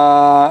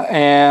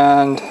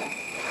and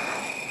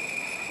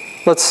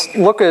let's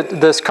look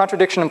at this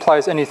contradiction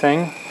implies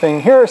anything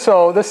thing here.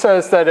 So this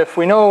says that if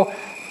we know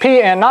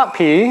P and not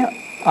P,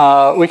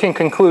 we can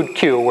conclude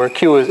Q, where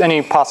Q is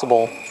any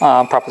possible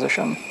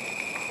proposition.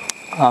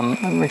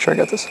 Let me make sure I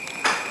get this.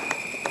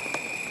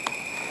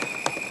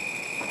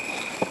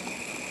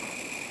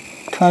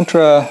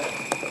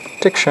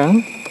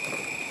 Contradiction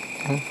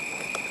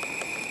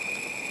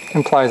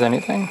implies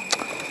anything.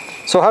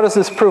 So how does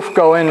this proof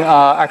go in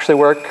actually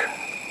work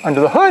under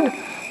the hood?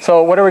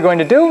 So what are we going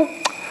to do?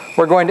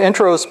 We're going to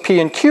intros P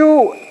and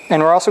Q,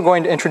 and we're also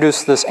going to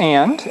introduce this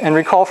and. And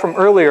recall from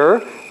earlier,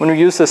 when we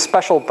use this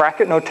special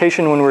bracket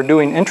notation when we're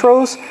doing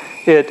intros,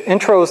 it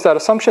intros that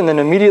assumption, then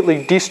immediately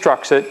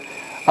destructs it,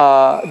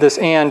 this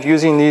and,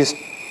 using these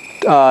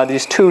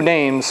two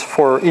names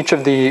for each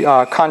of the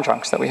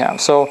conjuncts that we have.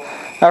 So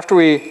after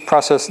we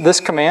process this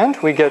command,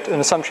 we get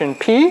an assumption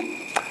P,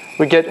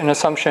 we get an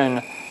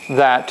assumption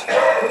that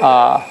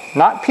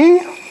not P.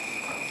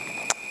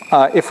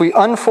 If we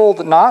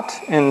unfold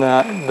not in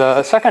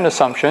the second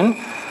assumption,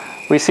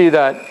 we see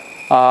that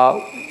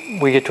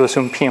we get to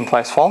assume P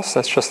implies false.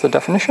 That's just the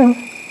definition.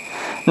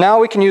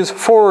 Now we can use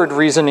forward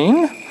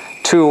reasoning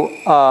to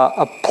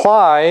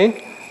apply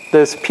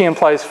this P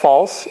implies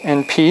false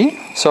in P.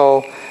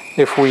 So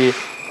if we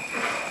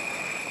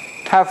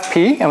have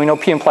P and we know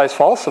P implies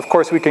false, of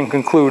course we can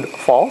conclude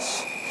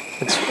false.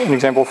 It's an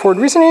example of forward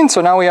reasoning.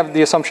 So now we have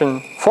the assumption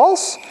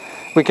false.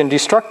 We can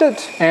destruct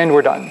it, and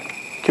we're done.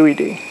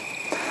 QED.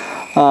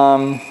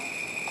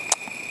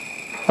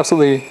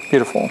 Absolutely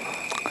beautiful.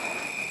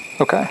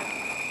 Okay.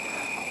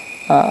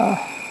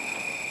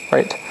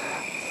 Right.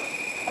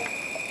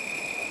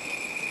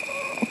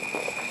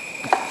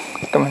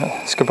 I'm going to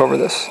skip over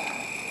this.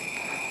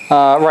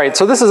 Right,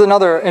 so this is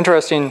another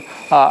interesting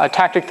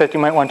tactic that you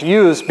might want to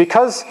use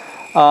because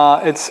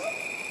it's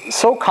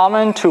so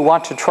common to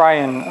want to try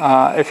and,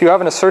 if you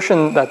have an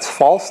assertion that's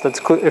false,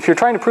 if you're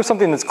trying to prove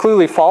something that's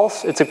clearly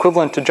false, it's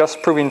equivalent to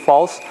just proving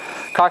false.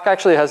 Coq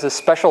actually has this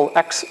special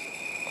X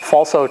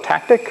falso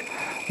tactic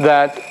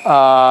that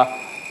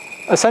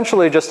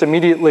essentially just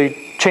immediately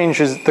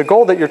changes the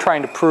goal that you're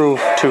trying to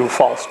prove to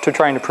false, to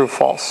trying to prove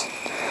false.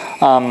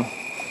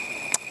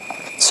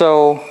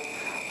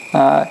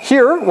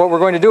 Here, what we're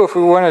going to do if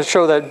we want to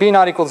show that B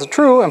not equals to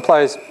true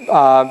implies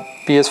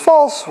B is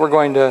false, we're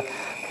going to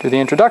do the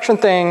introduction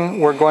thing.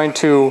 We're going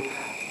to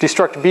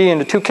destruct B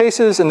into two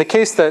cases. In the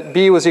case that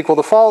B was equal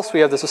to false, we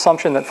have this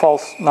assumption that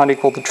false not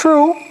equal to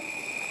true.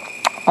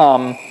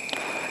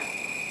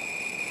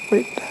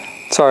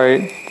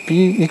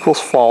 B equals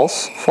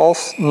false.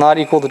 False not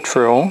equal to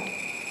true.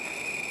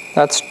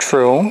 That's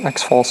true.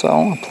 X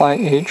falso. Apply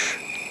H.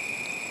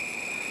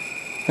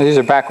 And these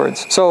are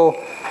backwards.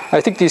 So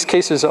I think these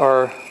cases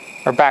are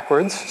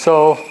backwards.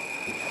 So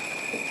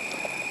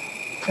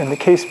in the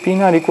case B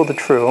not equal to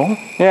true,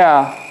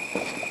 yeah,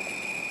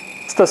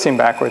 this does seem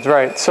backwards,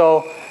 right?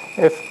 So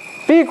if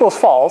B equals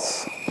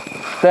false,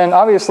 then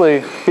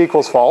obviously B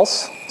equals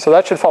false. So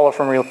that should follow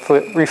from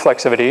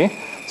reflexivity.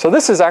 So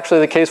this is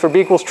actually the case where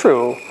B equals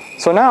true.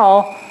 So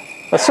now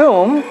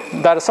assume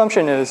that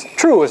assumption is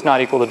true is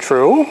not equal to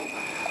true.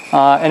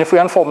 And if we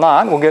unfold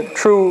not, we'll get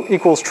true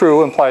equals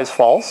true implies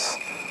false.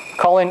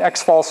 Calling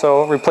X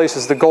falso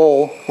replaces the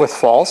goal with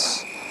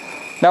false.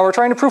 Now we're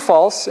trying to prove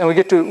false, and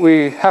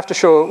we have to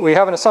show we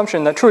have an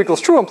assumption that true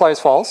equals true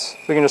implies false.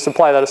 We can just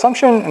apply that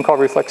assumption and call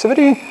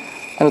reflexivity,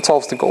 and it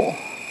solves the goal.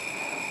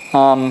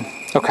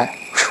 Okay.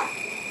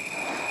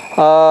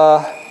 There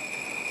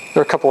are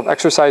a couple of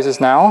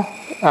exercises now,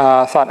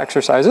 thought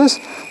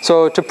exercises.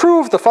 So to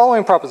prove the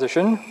following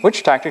proposition,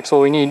 which tactics will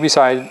we need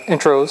beside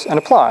intros and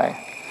apply?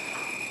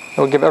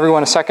 We'll give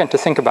everyone a second to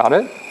think about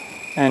it,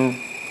 and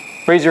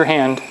raise your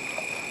hand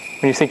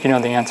when you think you know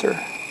the answer.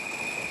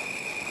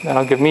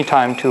 That'll give me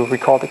time to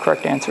recall the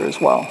correct answer as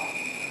well.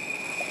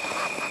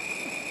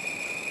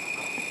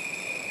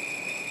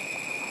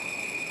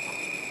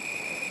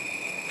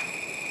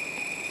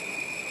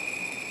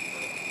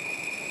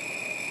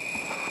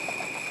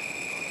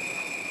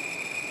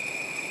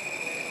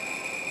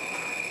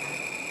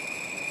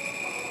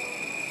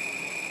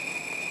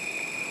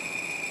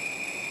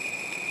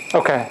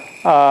 Okay.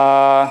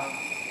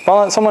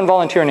 Someone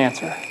volunteer an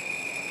answer.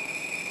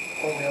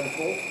 Only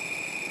unfold?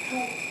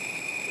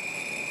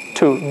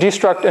 To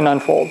destruct and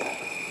unfold.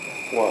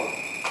 Well,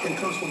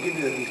 Intros will give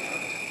you the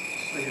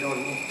destruct, so you don't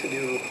need to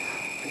do.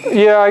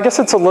 Yeah, I guess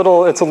it's a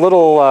little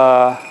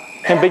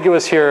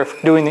ambiguous here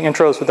if doing the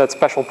intros with that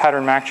special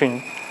pattern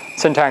matching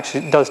syntax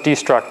does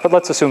destruct, but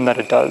let's assume that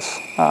it does.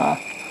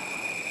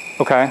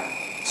 Okay,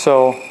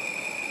 so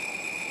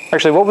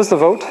actually, what was the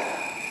vote?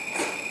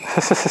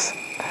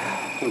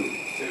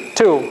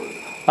 Two.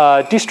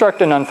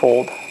 Destruct and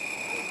unfold.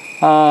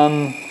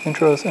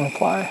 Intros and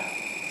apply.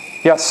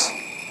 Yes,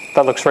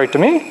 that looks right to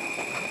me.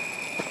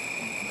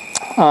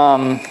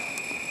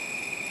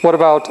 What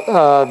about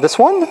this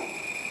one?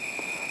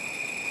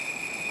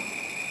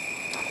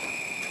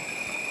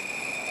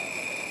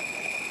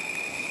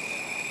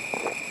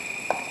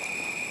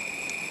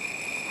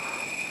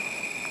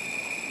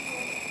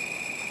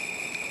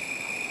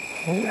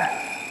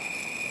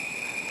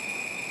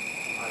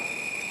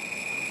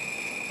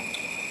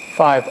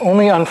 5,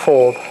 only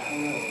unfold.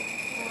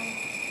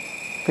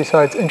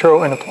 Besides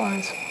intro and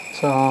applies.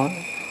 So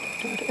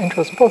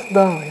intros of both of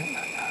them.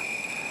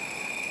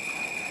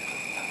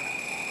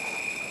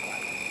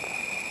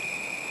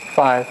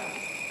 Five.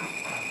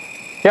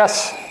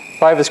 Yes,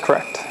 5 is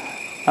correct.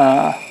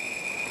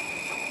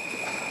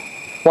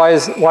 Why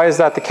is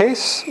that the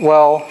case?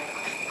 Well,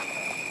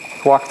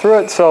 walk through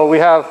it. So we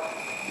have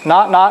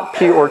not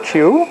P or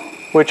Q,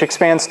 which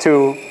expands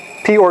to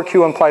P or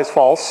Q implies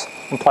false.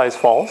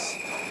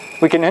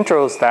 We can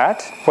intros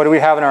that. What do we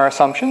have in our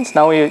assumptions?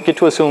 Now we get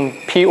to assume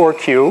P or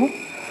Q.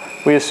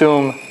 We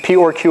assume P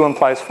or Q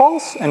implies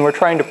false, and we're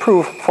trying to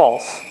prove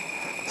false.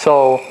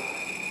 So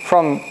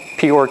from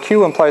P or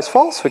Q implies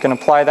false, we can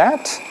apply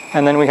that,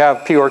 and then we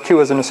have P or Q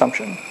as an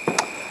assumption.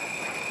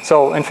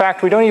 So in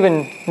fact, we don't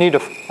even need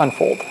to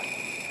unfold,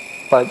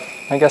 but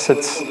I guess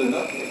it's...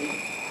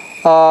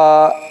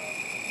 oh,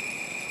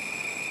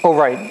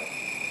 right.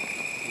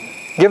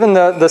 Given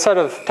the set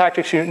of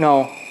tactics you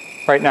know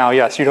right now,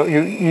 yes, you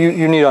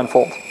need to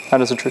unfold.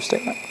 That is a true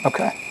statement.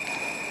 Okay.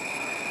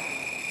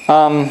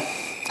 How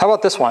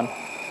about this one?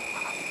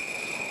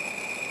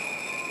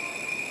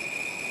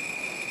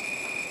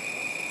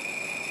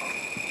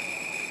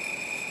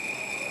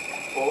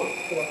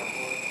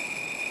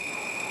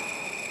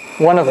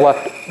 One of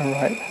left and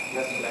right.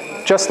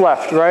 Just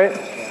left, right?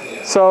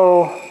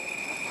 So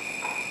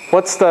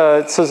what's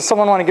the, so does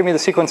someone want to give me the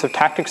sequence of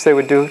tactics they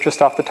would do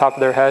just off the top of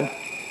their head?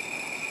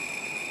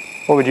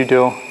 What would you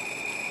do?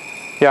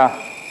 Yeah.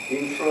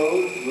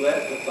 Intros,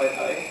 left, apply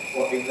I,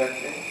 or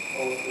exactly?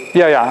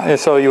 Yeah.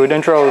 So you would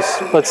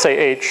intros, let's say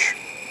H,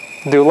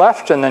 do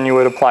left, and then you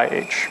would apply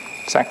H.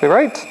 Exactly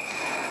right.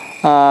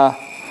 And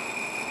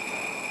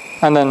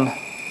then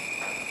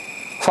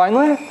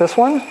finally, this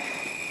one.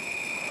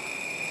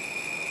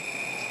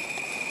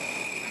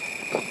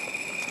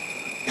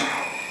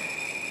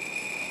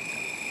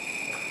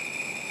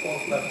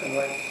 Both left and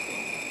right.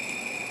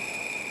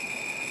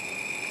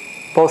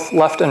 Both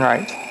left and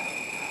right.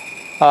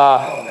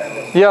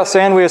 Yes,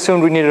 and we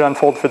assumed we needed to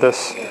unfold for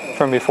this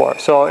from before.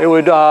 So it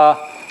would,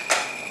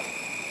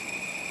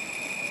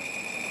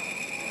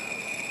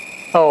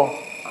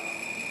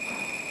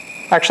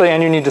 actually,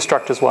 and you need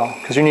destruct as well,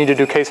 because you need to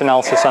do case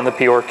analysis on the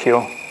P or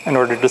Q in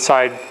order to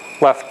decide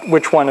left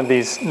which one of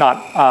these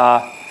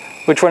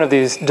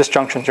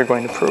disjunctions you're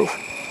going to prove.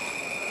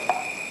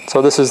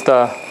 So this is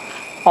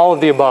all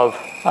of the above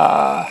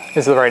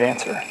is the right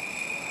answer.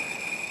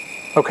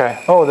 Okay.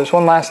 Oh, there's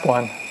one last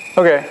one.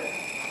 Okay.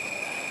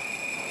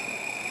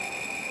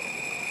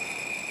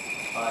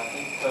 I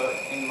think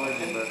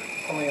inversion.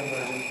 Only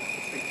inversion.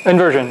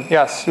 Inversion,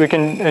 yes. We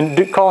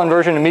can call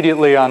inversion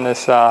immediately on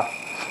this 1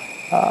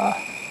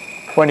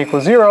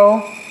 =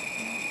 0.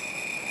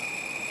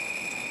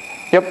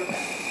 Yep.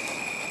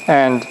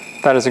 And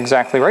that is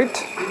exactly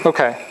right.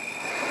 Okay.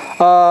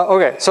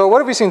 Okay, so what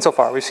have we seen so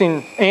far? We've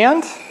seen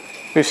and,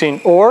 we've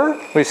seen or,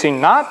 we've seen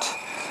not.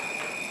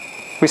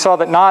 We saw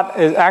that not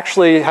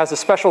actually has a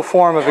special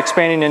form of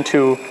expanding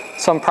into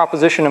some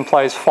proposition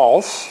implies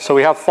false. So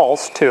we have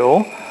false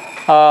too.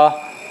 Well,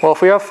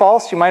 if we have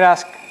false, you might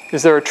ask,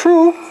 is there a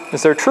true?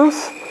 Is there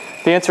truth?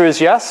 The answer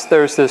is yes.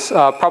 There's this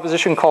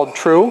proposition called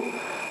true.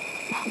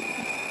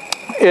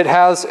 It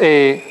has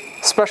a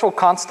special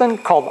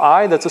constant called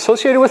I that's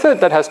associated with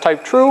it that has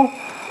type true.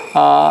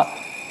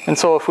 And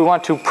so if we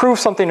want to prove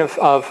something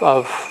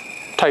of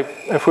type,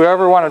 if we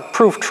ever want to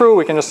prove true,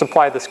 we can just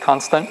apply this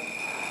constant.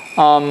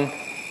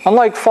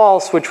 Unlike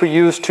false, which we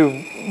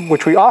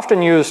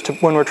often use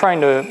when we're trying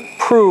to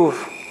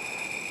prove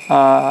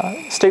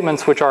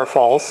statements which are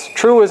false,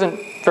 true isn't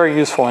very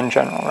useful in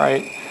general,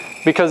 right?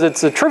 Because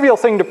it's a trivial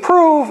thing to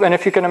prove, and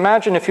if you can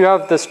imagine, if you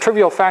have this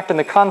trivial fact in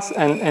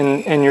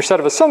your set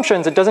of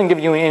assumptions, it doesn't give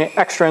you any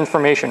extra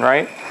information,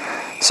 right?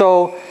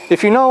 So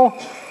if you know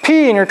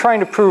P and you're trying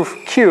to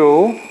prove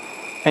Q,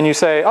 and you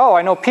say, oh,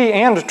 I know P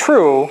and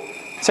true,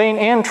 saying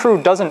and true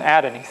doesn't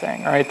add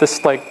anything, right?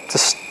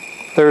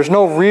 There's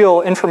no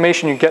real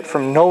information you get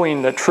from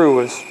knowing that true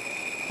is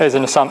as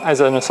an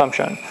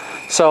assumption.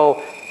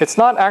 So it's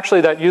not actually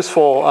that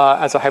useful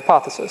as a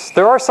hypothesis.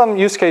 There are some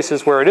use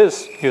cases where it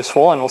is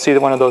useful, and we'll see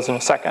one of those in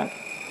a second.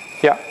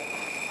 Yeah?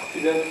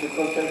 Shouldn't the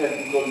constant have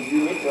been called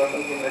unit or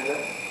something like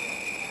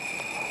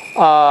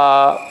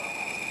that?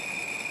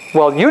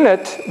 Well,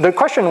 unit, the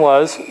question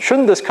was,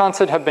 shouldn't this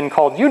constant have been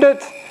called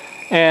unit?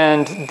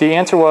 And the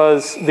answer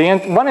was,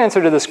 one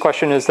answer to this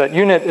question is that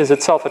unit is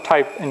itself a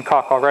type in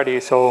Coq already,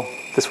 so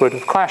this would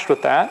have clashed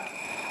with that.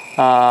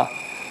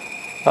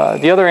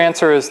 The other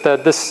answer is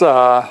that this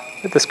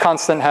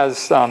constant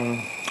has,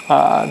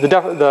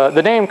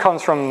 the name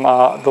comes from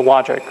the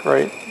logic,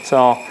 right?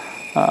 So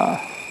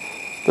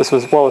this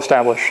was well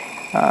established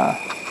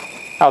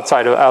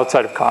outside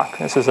of Coq.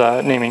 This is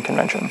a naming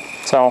convention.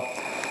 So,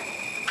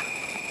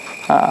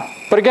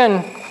 but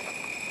again,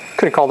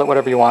 could have called it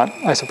whatever you want,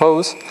 I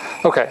suppose.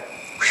 Okay,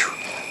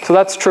 so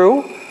that's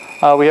true.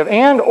 We have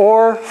and,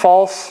 or,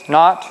 false,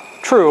 not,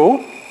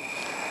 true.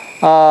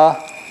 And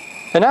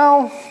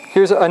now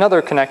here's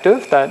another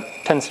connective that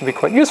tends to be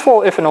quite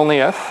useful, if and only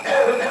if,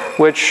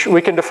 which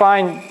we can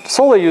define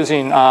solely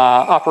using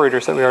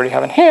operators that we already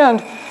have in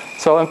hand.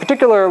 So in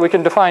particular, we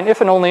can define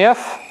if and only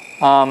if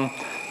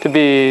to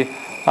be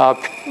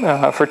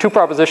for two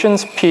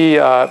propositions, P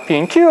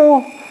and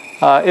Q.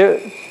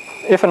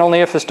 If and only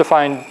if is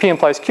defined, P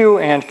implies Q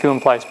and Q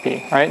implies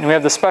P, right? And we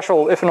have the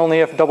special if and only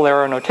if double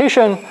arrow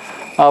notation,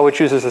 which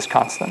uses this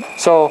constant.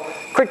 So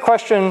quick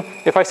question,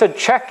 if I said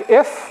check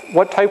if,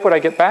 what type would I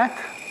get back?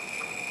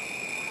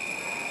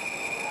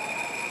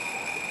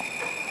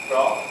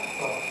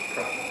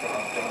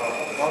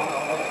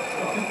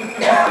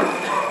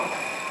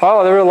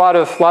 Oh, there were a lot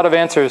of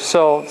answers.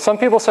 So some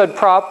people said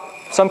prop,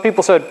 some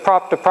people said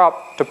prop to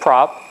prop to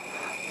prop.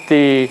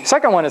 The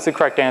second one is the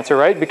correct answer,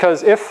 right?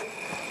 Because if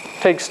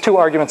takes two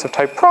arguments of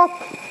type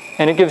prop,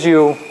 and it gives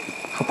you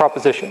a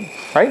proposition,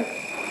 right?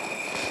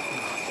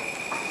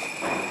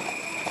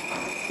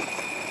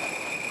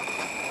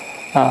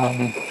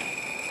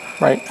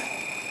 Right.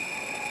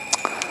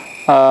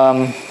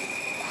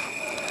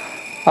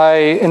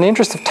 In the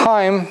interest of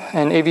time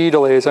and AVE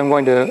delays, I'm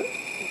going to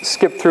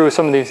skip through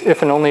some of these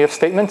if and only if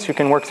statements. You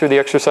can work through the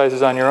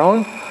exercises on your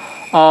own.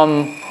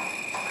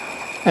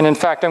 And in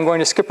fact, I'm going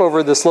to skip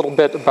over this little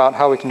bit about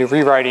how we can do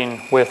rewriting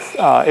with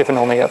if and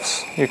only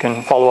ifs. You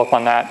can follow up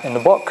on that in the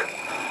book.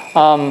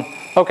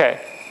 Okay.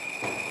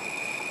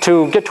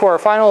 To get to our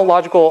final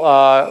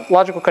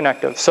logical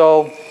connective.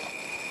 So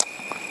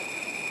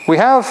we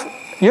have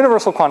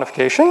universal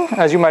quantification,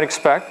 as you might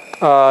expect.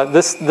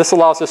 This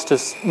allows us to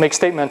make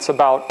statements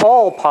about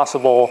all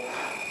possible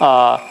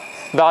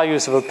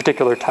values of a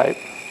particular type.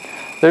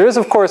 There is,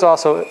 of course,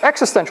 also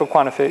existential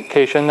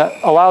quantification that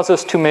allows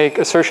us to make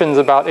assertions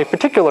about a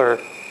particular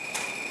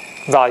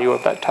value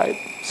of that type.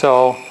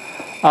 So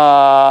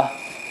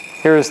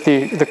here's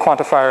the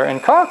quantifier in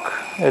Coq.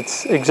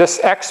 It exists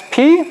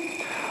xp.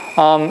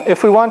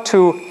 If we want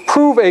to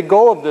prove a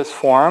goal of this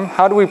form,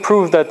 how do we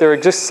prove that there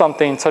exists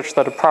something such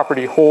that a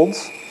property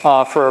holds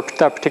for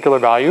that particular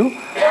value?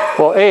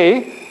 Well,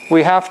 A,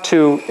 we have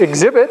to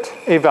exhibit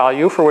a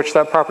value for which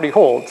that property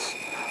holds,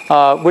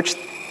 which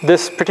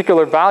this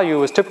particular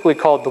value is typically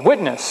called the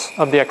witness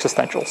of the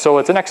existential. So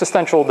it's an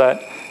existential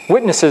that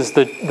witnesses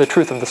the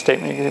truth of the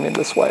statement, you can read it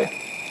this way.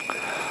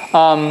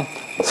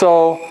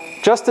 So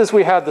just as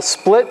we had the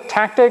split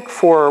tactic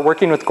for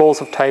working with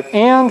goals of type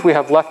and, we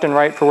have left and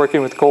right for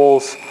working with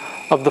goals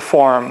of the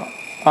form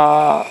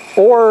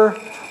or.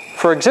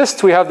 For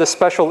exists, we have this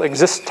special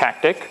exist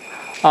tactic,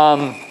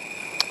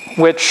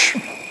 which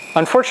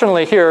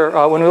unfortunately here,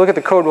 when we look at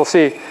the code, we'll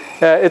see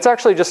it's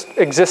actually just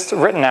exists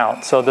written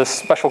out. So this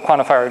special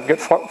quantifier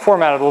gets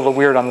formatted a little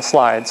weird on the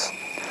slides.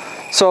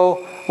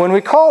 So when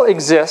we call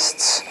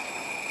exists,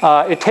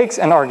 it takes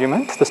an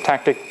argument. This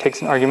tactic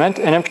takes an argument.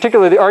 And in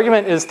particular, the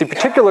argument is the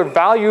particular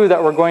value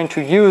that we're going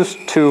to use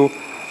to,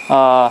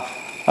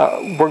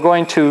 we're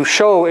going to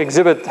show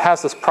exhibit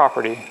has this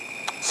property.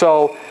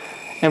 So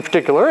in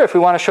particular, if we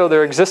want to show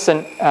there exists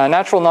a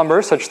natural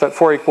number such that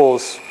 4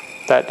 equals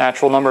that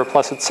natural number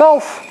plus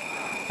itself,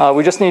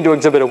 we just need to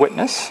exhibit a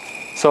witness.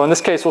 So in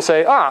this case, we'll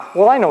say,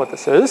 well, I know what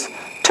this is,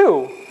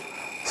 2.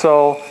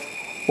 So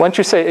once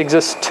you say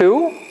exists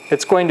 2,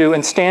 it's going to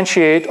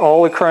instantiate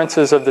all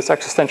occurrences of this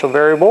existential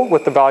variable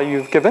with the value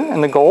you've given in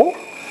the goal.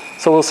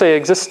 So we'll say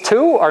exists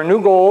 2. Our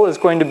new goal is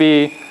going to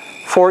be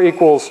 4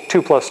 equals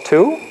 2 plus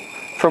 2,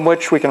 from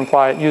which we can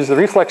use the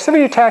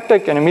reflexivity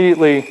tactic and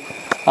immediately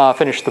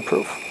finish the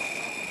proof.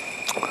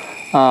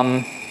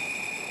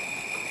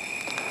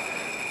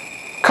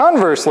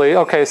 Conversely,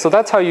 okay, so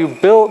that's how you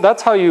build.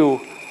 That's how you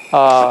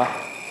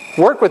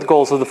work with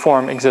goals of the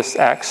form exists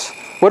X.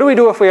 What do we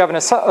do if we have an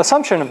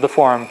assumption of the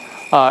form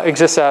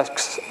exists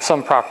X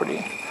some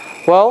property?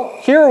 Well,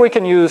 here we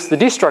can use the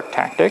destruct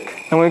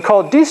tactic, and when we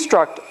call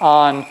destruct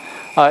on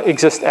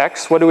exist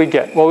X, what do we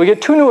get? Well, we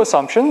get 2 new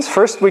assumptions.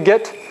 First, we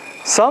get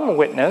some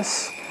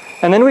witness,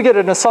 and then we get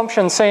an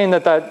assumption saying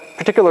that that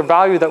particular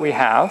value that we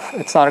have,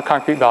 it's not a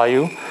concrete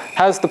value,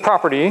 has the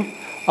property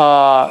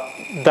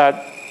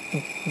that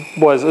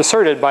was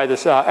asserted by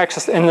this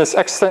in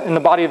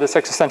the body of this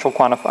existential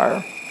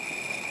quantifier.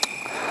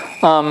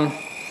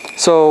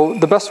 So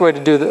the best way to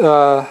do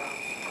the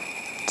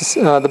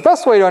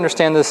best way to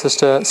understand this is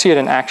to see it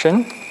in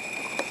action.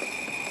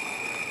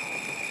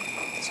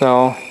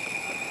 So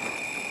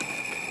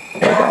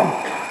here we go.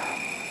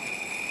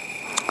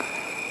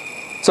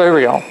 So here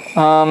we go.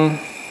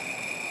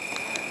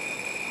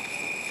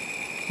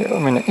 Here,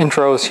 I'm going to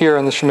intros here,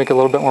 and this should make it a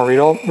little bit more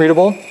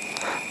readable.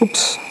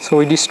 Oops, so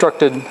we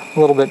destructed a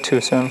little bit too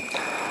soon.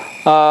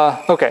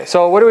 Okay,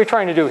 so what are we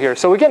trying to do here?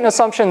 So we get an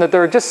assumption that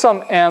there exists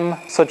some m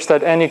such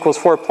that n equals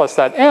 4 plus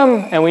that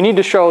m, and we need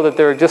to show that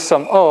there exists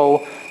some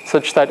o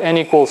such that n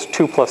equals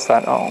 2 plus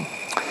that o.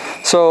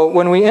 So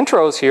when we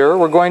intros here,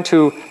 we're going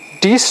to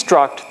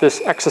destruct this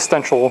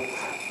existentially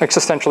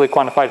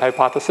quantified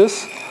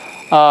hypothesis.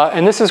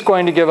 And this is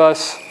going to give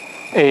us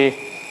a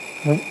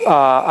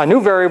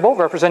new variable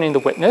representing the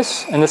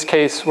witness. In this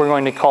case, we're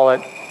going to call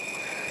it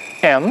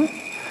m.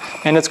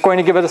 And it's going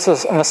to give us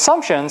an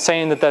assumption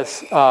saying that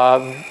this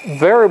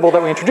variable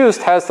that we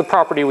introduced has the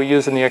property we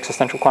use in the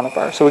existential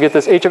quantifier. So we get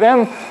this h of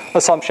m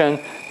assumption,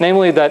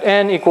 namely that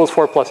n equals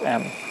 4 plus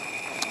m.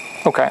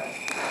 Okay.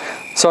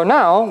 So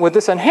now, with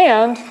this in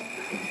hand,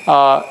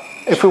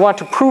 if we want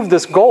to prove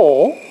this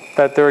goal,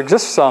 that there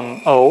exists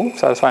some O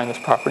satisfying this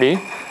property,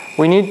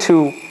 we need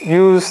to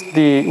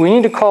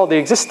call the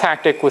exist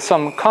tactic with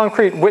some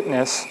concrete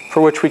witness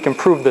for which we can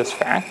prove this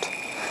fact.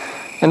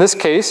 In this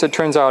case, it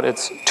turns out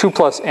it's 2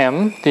 plus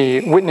m,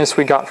 the witness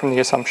we got from the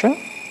assumption.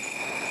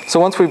 So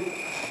once we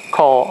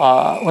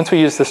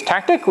use this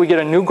tactic, we get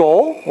a new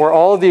goal where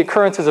all of the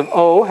occurrences of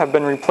O have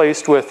been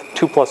replaced with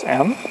 2 plus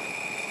m.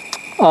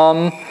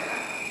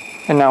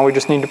 And now we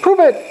just need to prove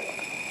it.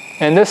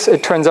 And this,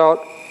 it turns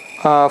out,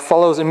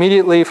 follows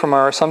immediately from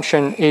our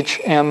assumption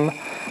hm,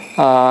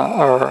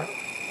 or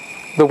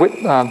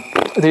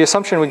the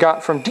assumption we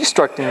got from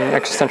destructing the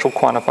existential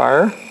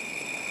quantifier.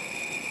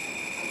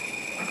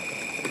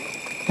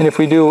 And if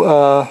we do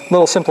a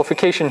little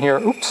simplification here,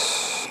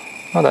 oops,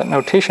 oh, that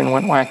notation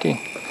went wacky.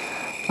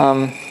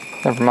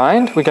 Never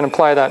mind, we can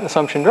apply that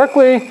assumption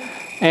directly,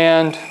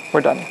 and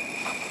we're done.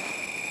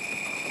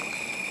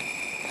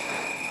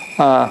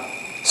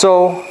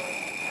 So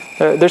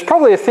there's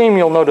probably a theme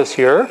you'll notice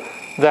here,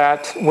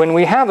 that when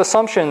we have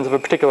assumptions of a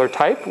particular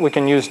type, we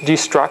can use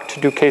destruct to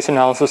do case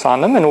analysis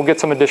on them, and we'll get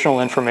some additional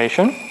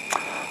information.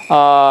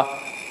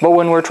 But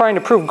when we're trying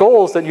to prove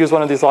goals that use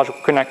one of these logical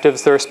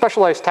connectives, there are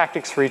specialized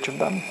tactics for each of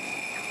them.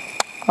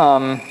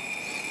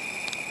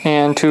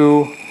 And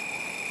to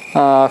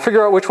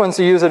figure out which ones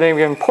to use at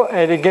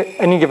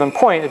any given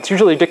point, it's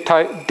usually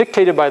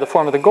dictated by the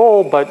form of the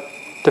goal, but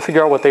to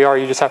figure out what they are,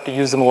 you just have to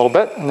use them a little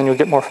bit, and then you'll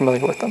get more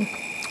familiar with them.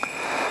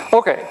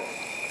 Okay.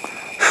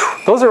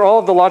 Those are all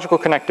of the logical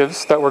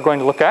connectives that we're going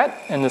to look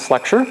at in this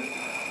lecture.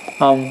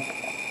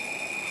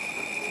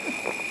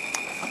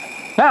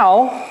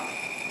 Now,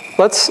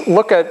 let's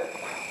look at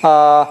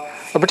a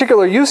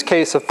particular use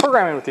case of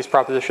programming with these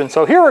propositions.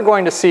 So here we're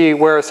going to see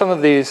where some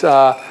of these,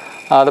 the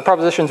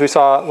propositions we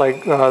saw,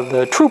 like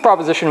the true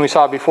proposition we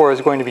saw before,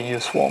 is going to be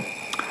useful.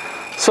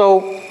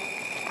 So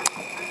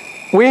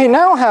we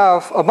now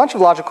have a bunch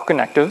of logical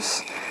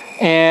connectives,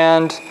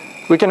 and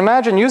we can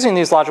imagine using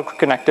these logical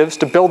connectives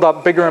to build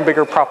up bigger and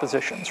bigger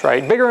propositions,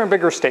 right? Bigger and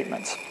bigger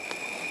statements,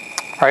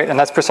 right? And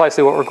that's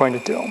precisely what we're going to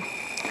do.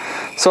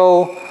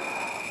 So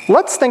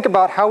let's think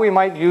about how we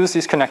might use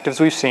these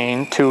connectives we've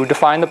seen to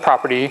define the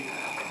property.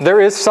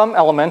 There is some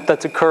element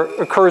that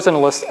occurs in a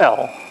list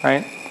L,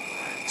 right?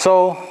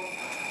 So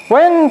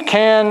when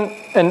can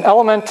an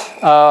element,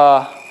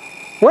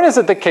 when is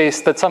it the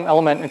case that some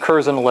element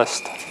occurs in a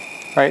list,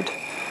 right?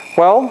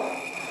 Well,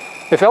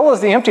 if L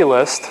is the empty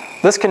list,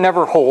 this can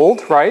never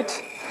hold, right?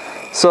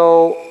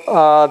 So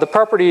the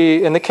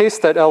property, in the case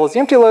that L is the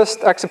empty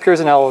list, X appears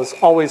in L is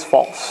always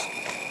false,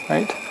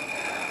 right?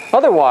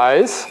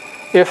 Otherwise,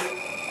 if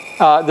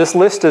this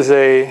list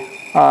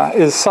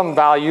is some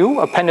value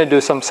appended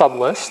to some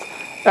sublist,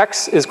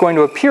 X is going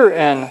to appear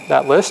in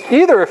that list,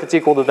 either if it's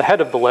equal to the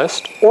head of the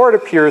list, or it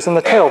appears in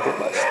the tail of the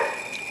list,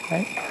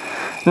 right?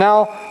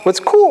 Now,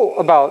 what's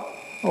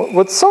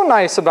so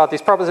nice about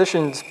these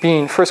propositions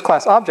being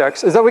first-class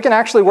objects is that we can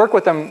actually work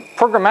with them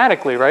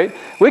programmatically, right?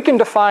 We can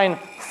define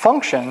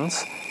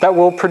functions that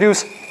will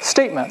produce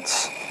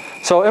statements.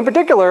 So in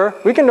particular,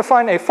 we can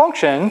define a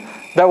function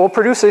that will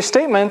produce a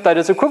statement that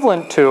is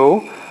equivalent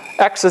to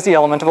X is the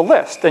element of a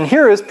list. And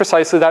here is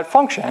precisely that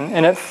function,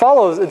 and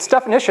its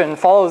definition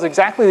follows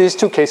exactly these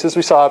two cases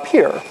we saw up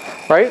here,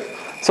 right?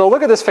 So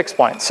look at this fixed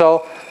point.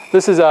 So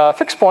this is a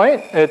fixed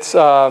point. It's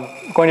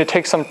going to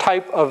take some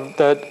type of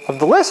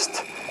the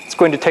list. It's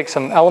going to take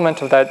some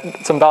element of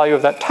that, some value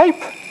of that type,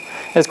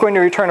 and it's going to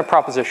return a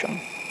proposition,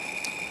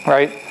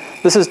 right?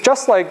 This is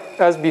just like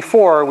as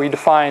before we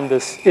defined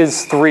this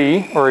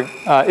is3 or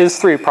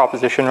is3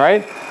 proposition,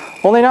 right?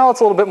 Only now it's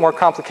a little bit more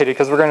complicated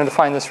because we're going to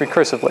define this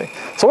recursively.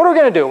 So what are we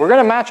going to do? We're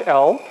going to match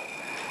L.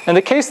 In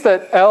the case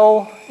that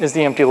L is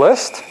the empty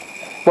list,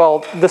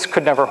 well, this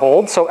could never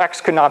hold, so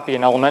X could not be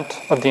an element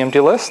of the empty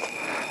list.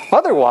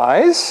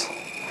 Otherwise,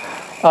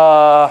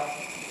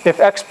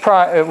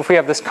 if we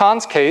have this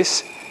cons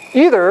case,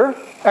 either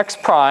X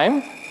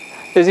prime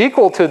is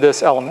equal to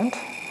this element,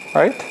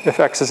 right, if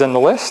X is in the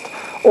list,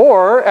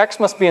 or X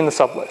must be in the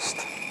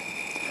sublist.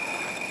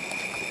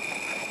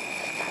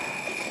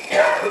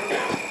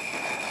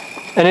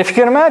 And if you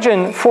can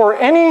imagine, for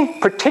any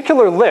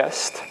particular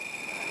list,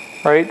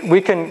 right,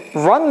 we can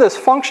run this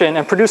function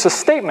and produce a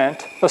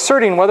statement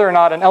asserting whether or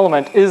not an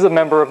element is a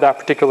member of that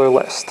particular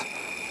list.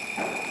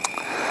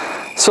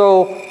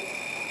 So,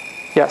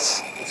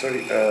 yes?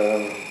 Sorry,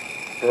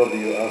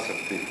 probably you answered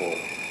before.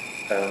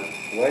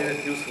 Why is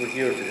it useful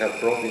here to have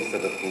prop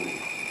instead of bool?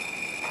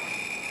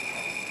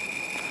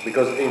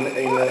 Because in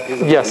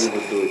yes. you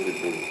would do it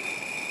with bool.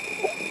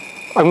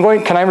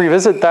 Can I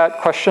revisit that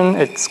question?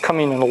 It's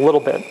coming in a little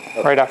bit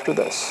right after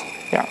this.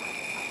 Yeah.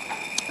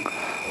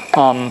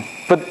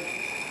 But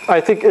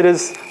I think it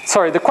is,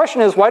 sorry, the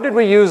question is, why did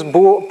we use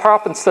bool,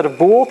 prop instead of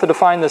bool to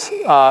define this,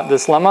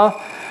 this lemma?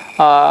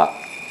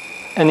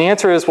 And the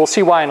answer is we'll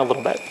see why in a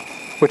little bit,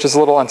 which is a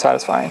little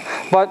unsatisfying.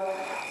 But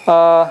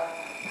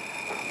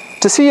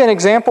to see an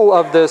example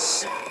of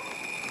this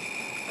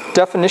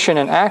definition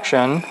in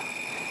action,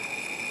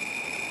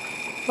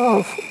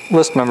 of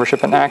list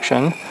membership in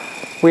action,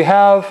 we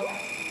have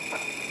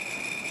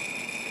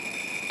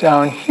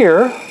down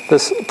here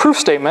this proof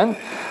statement.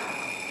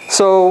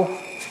 So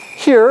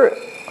here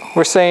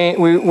we're saying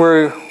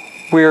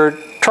we're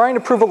trying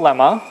to prove a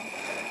lemma,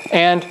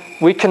 and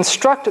we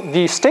construct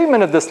the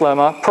statement of this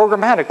lemma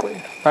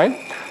programmatically, right?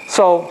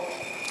 So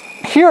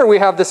here we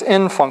have this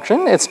in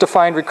function. It's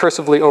defined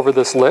recursively over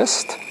this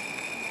list.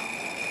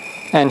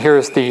 And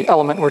here's the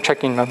element we're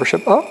checking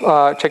membership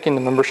of, checking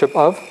the membership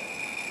of.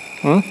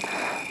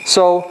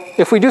 So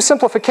if we do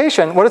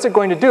simplification, what is it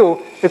going to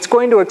do? It's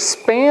going to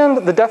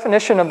expand the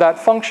definition of that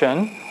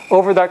function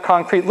over that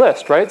concrete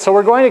list, right? So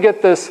we're going to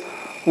get this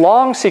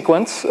long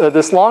sequence,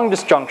 this long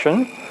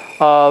disjunction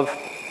of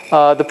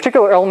the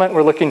particular element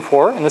we're looking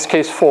for, in this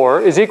case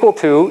 4, is equal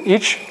to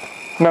each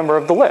member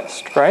of the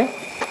list, right?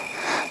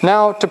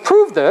 Now, to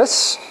prove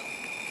this,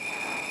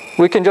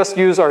 we can just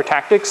use our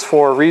tactics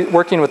for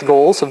working with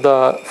goals of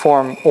the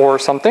form or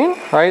something,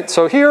 right?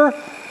 So here,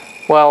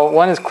 well,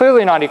 1 is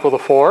clearly not equal to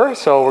 4,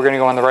 so we're going to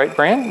go on the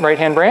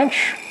right-hand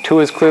branch. 2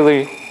 is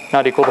clearly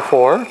not equal to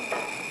 4.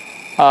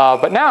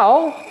 But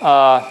now,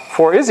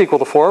 4 is equal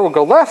to 4. We'll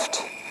go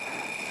left,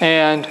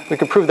 and we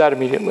can prove that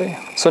immediately.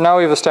 So now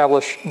we've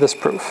established this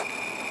proof,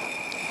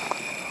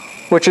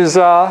 which is,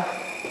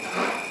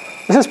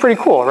 this is pretty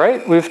cool,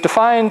 right? We've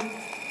defined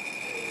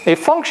a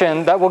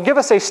function that will give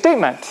us a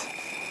statement,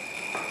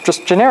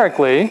 just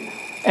generically,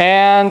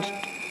 and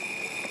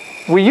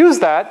we use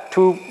that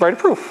to write a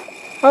proof.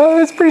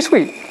 It's pretty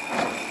sweet.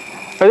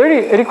 Are there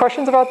any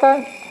questions about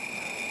that?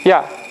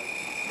 Yeah?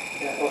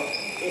 Yeah, well,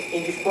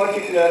 in this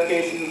particular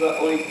case, you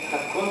only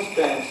have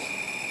constants,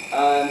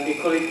 and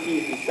equality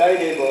is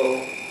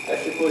decidable. I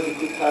suppose you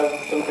could have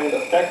some kind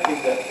of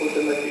tactic that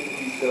automatically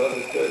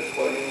discharges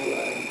for you.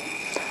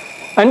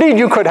 Indeed,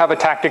 you could have a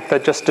tactic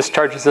that just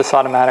discharges this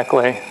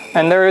automatically.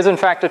 And there is, in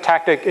fact, a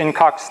tactic in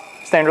Coq's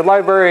standard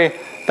library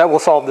that will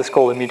solve this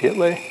goal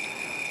immediately.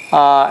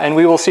 And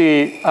we will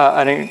see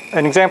an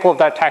example of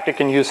that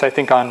tactic in use, I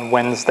think, on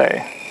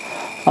Wednesday.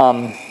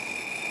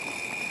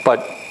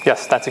 But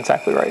yes, that's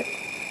exactly right.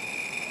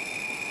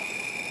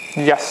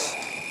 Yes?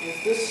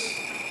 Is this,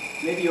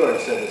 maybe you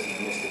already said this and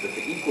I missed it, but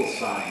the equal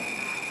sign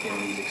in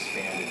these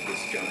expanded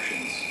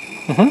disjunctions,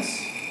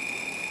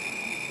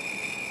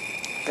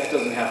 that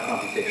doesn't have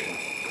computational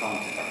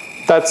content.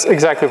 That's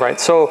exactly right.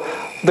 So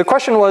the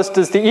question was,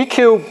 does the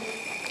EQ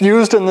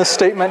used in this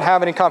statement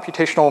have any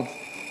computational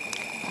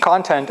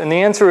content? And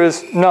the answer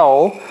is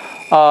no.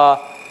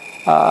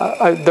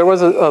 There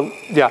was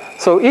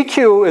So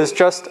EQ is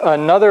just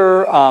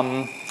another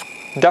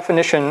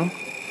definition,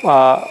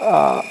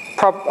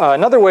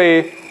 another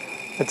way,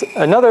 it's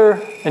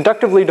another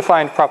inductively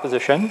defined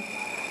proposition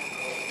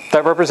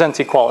that represents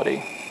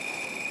equality.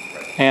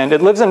 And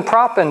it lives in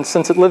prop, and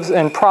since it lives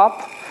in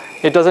prop,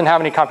 it doesn't have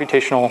any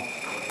computational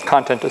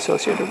content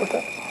associated with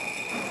it.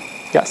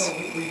 Yes?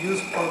 So we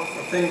use prop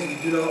for things we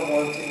do not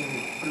want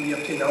when we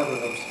obtain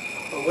algorithms.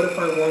 But what if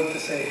I want to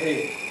say,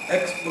 hey,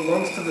 X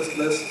belongs to this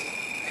list,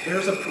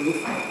 here's a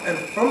proof, and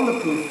from the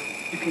proof,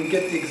 you can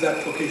get the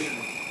exact location.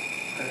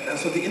 And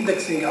so the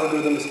indexing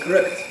algorithm is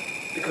correct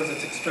because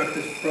it's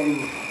extracted from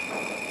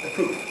the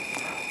proof.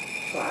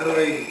 So how do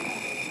I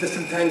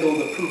disentangle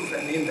the proof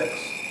and the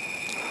index?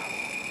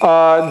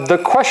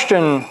 The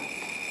question,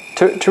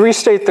 to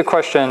restate the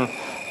question,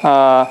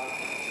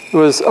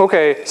 was,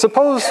 okay,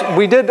 suppose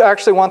we did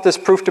actually want this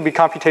proof to be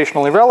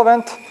computationally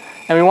relevant,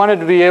 and we wanted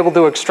to be able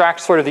to extract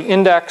sort of the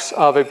index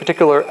of a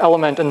particular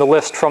element in the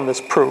list from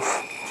this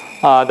proof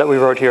that we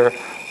wrote here.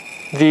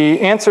 The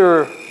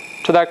answer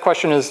to that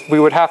question is we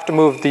would have to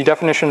move the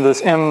definition of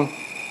this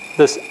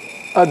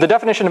the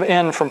definition of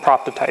n from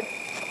prop to type.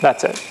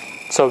 That's it.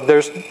 So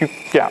there's,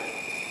 yeah.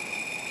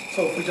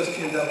 So if we just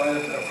change that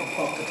line from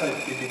prop to type,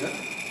 we'd be good?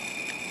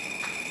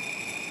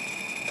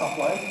 Top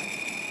line?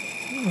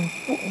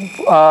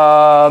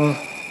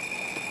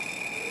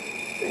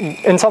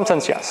 In some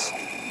sense, yes.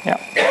 Yeah.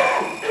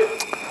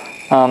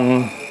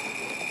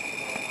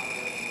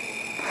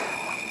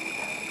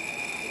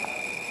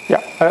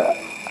 Yeah.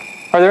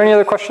 Are there any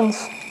other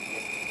questions?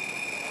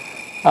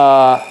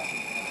 I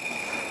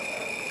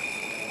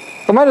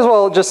might as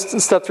well just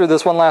step through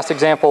this one last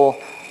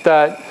example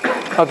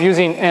of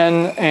using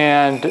n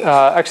and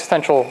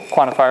existential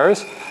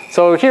quantifiers.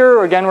 So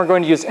here, again, we're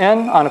going to use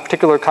n on a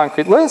particular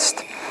concrete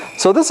list.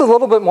 So this is a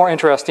little bit more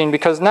interesting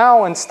because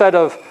now instead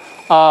of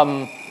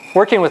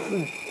working with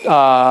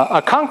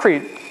a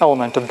concrete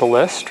element of the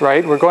list,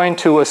 right, we're going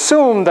to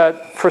assume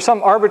that for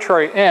some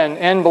arbitrary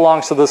n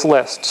belongs to this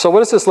list. So what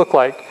does this look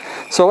like?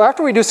 So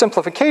after we do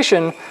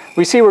simplification,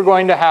 we see we're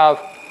going to have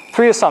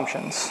 3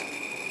 assumptions,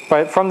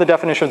 right, from the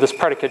definition of this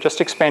predicate,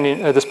 just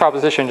expanding this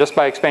proposition just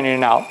by expanding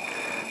it out.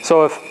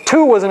 So if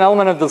 2 was an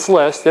element of this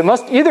list, it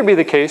must either be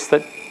the case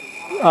that,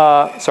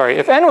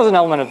 if n was an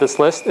element of this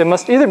list, it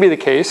must either be the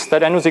case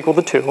that n was equal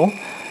to 2,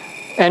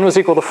 n was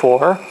equal to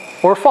 4,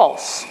 or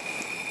false.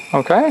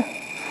 Okay?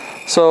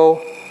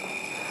 So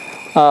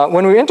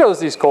when we introduce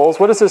these goals,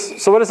 what does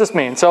this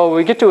mean? So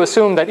we get to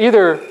assume that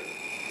either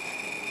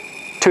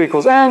 2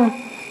 equals n,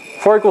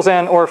 4 equals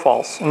n, or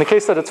false. In the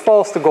case that it's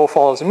false, the goal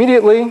follows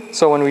immediately.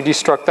 So when we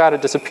destruct that,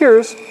 it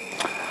disappears.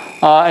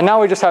 And now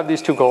we just have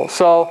these 2 goals.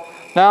 So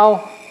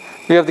now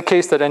we have the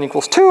case that n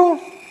equals 2,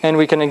 and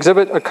we can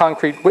exhibit a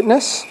concrete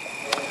witness.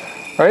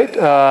 Right?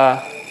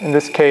 In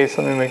this case,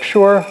 let me make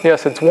sure.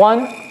 Yes, it's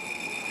 1.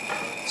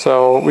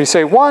 So we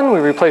say 1, we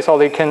replace all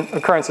the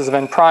occurrences of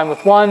n prime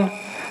with 1, and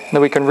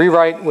then we can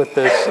rewrite with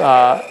this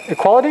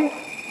equality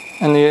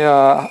and the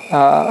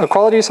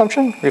equality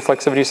assumption.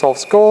 Reflexivity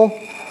solves goal.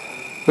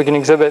 We can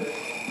exhibit,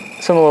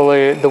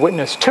 similarly, the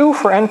witness 2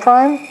 for n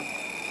prime.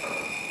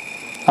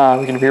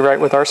 We can rewrite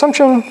with our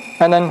assumption,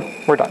 and then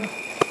we're done.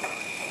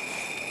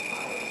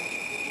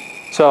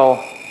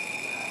 So,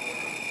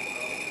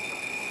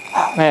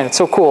 man, it's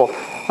so cool.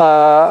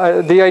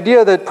 The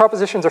idea that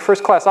propositions are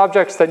first-class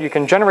objects that you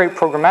can generate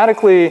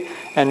programmatically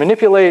and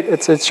manipulate,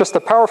 it's just a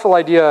powerful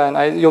idea,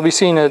 and you'll be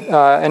seeing it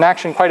in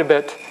action quite a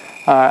bit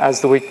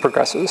as the week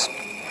progresses.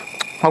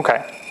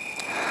 Okay.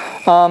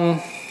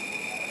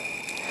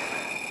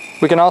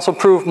 We can also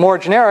prove more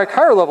generic,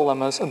 higher-level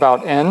lemmas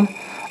about n.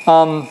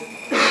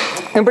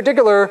 In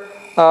particular,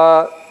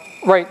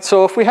 right,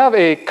 so if we have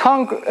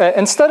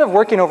instead of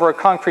working over a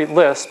concrete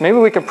list, maybe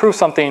we can prove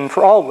something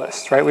for all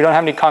lists, right? We don't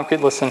have any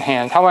concrete lists in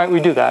hand. How might we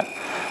do that?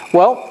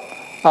 Well,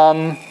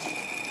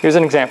 here's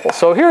an example.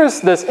 So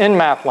here's this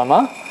in-map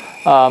lemma.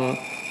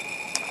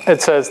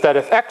 It says that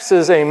if x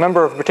is a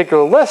member of a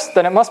particular list,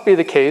 then it must be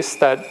the case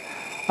that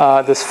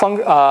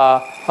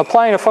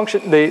applying a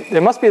function,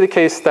 it must be the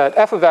case that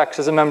f of x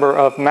is a member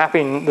of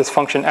mapping this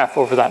function f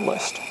over that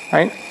list,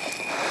 right?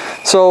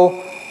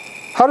 So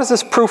how does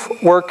this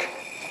proof work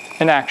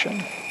in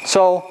action?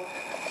 So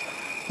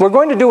we're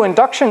going to do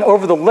induction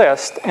over the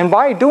list, and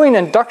by doing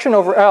induction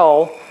over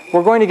L,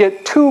 we're going to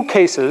get 2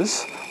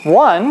 cases.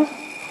 One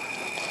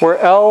where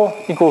L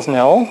equals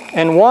nil,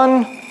 and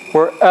one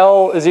where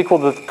L is equal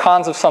to the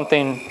cons of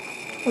something,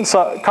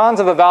 cons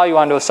of a value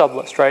onto a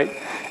sublist, right?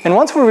 And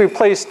once we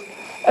replaced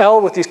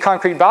L with these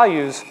concrete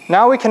values,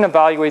 now we can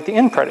evaluate the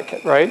in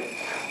predicate, right?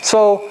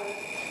 So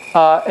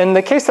in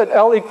the case that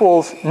L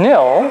equals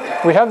nil,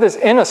 we have this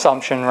in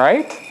assumption,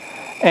 right?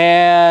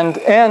 And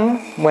n,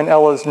 when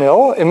L is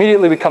nil,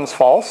 immediately becomes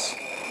false.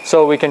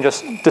 So we can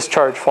just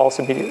discharge false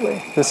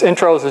immediately. This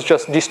intros is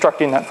just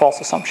destructing that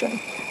false assumption.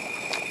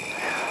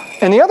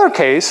 In the other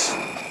case,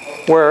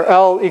 where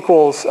L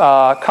equals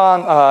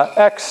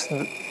x,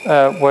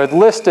 where the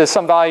list is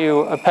some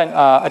value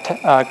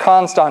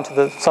const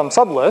onto some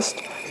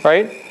sublist,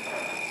 right?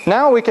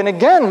 Now we can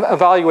again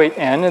evaluate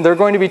n, and there are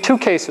going to be 2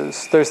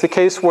 cases. There's the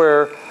case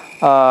where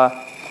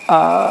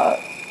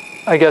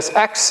I guess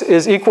x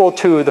is equal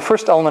to the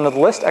first element of the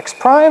list, x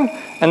prime,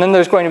 and then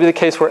there's going to be the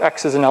case where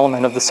x is an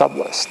element of the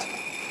sublist.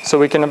 So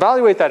we can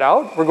evaluate that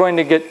out. We're going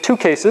to get 2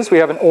 cases. We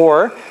have an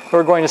or, and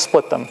we're going to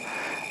split them.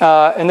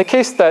 In the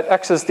case that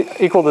x is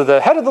equal to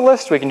the head of the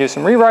list, we can do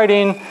some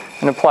rewriting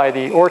and apply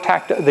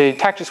the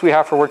tactics we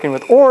have for working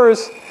with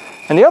ors.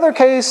 In the other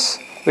case,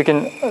 we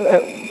can,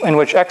 in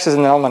which x is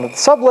an element of the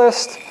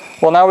sublist,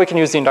 well, now we can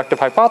use the inductive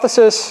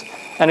hypothesis,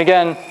 and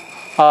again,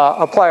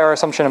 apply our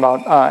assumption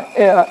about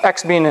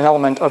x being an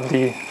element of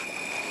the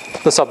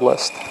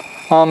sublist.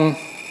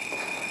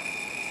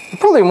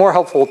 Probably more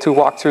helpful to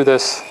walk through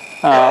this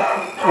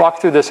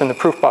in the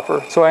proof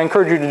buffer. So I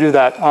encourage you to do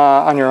that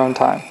on your own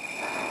time.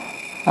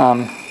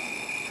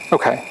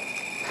 Okay.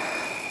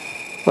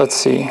 Let's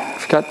see.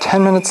 We've got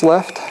 10 minutes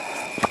left.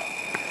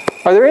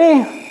 Are there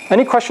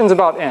any questions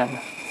about n?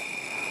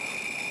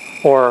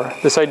 Or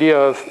this idea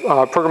of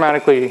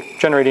programmatically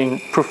generating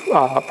proof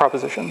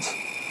propositions?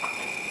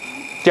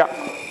 Yeah.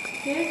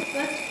 Here,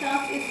 first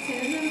class is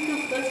similar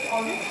to first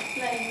order,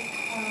 like.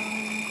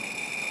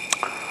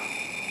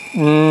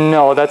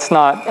 No, that's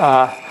not.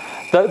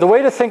 The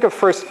way to think of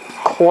first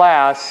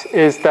class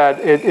is that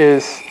it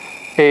is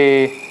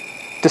a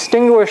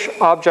distinguished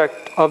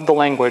object of the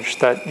language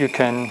that you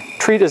can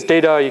treat as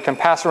data, you can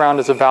pass around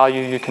as a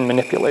value, you can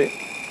manipulate.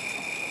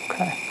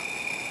 Okay.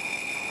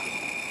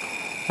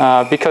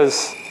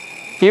 Because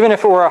even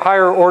if it were a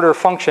higher order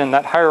function,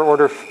 that higher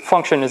order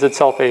function is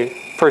itself a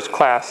first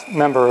class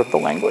member of the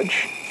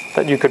language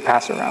that you could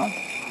pass around.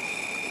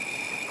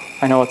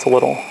 I know it's a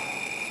little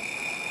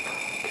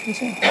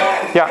confusing.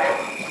 Yeah?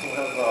 You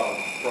have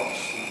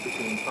props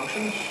between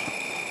functions.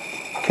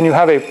 Can you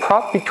have a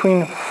prop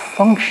between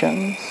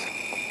functions?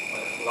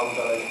 Like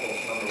lambda equals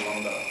number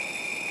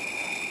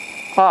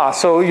lambda.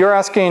 So you're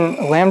asking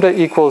lambda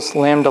equals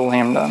lambda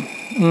lambda.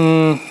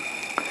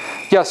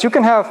 Yes, you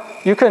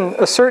can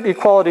assert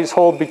equalities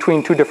hold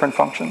between 2 different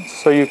functions.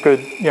 So you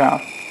could,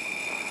 yeah.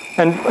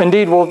 And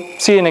indeed, we'll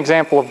see an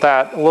example of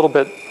that a little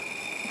bit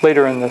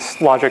later in this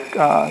logic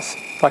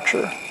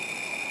lecture.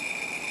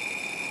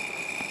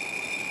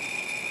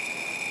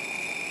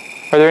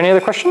 Are there any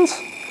other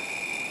questions?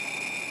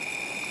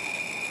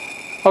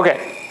 Okay.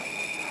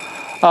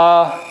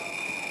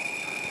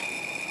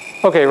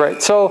 Okay,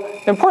 right. So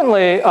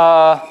importantly,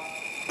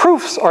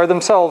 proofs are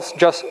themselves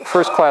just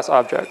first-class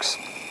objects.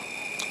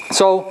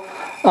 So,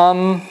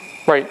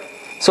 right.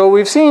 So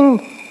we've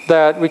seen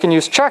that we can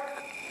use check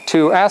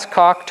to ask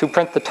Coq to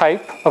print the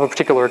type of a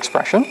particular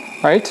expression,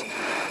 right?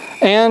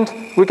 And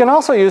we can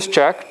also use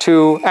check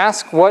to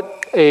ask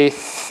what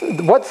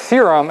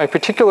theorem a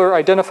particular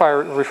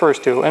identifier refers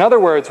to. In other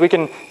words, we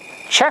can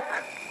check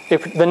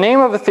the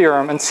name of a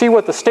theorem and see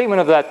what the statement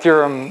of that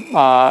theorem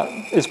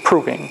is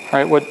proving,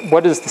 right?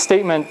 What is the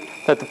statement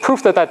that the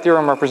proof that that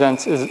theorem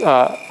represents is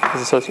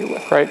associated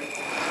with, right?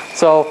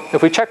 So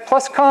if we check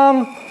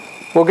 +com,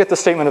 we'll get the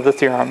statement of the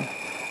theorem.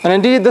 And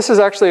indeed, this is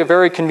actually a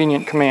very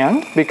convenient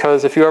command,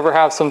 because if you ever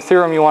have some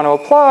theorem you want to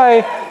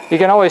apply, you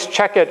can always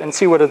check it and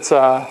see what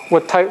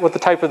the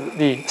type of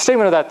the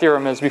statement of that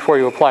theorem is before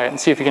you apply it, and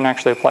see if you can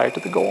actually apply it to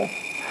the goal.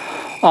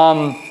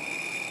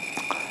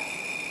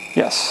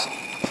 Yes.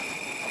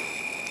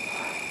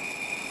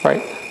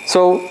 Right.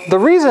 So the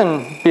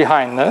reason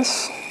behind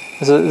this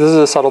is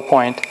a subtle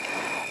point,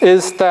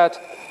 is that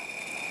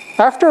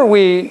after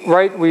we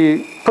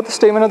put the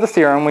statement of the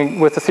theorem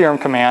with the theorem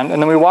command,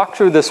 and then we walk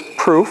through this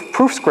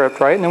proof script,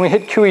 right? And then we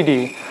hit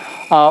QED.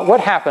 What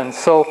happens?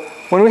 So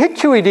when we hit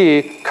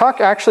QED, Coq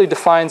actually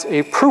defines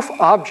a proof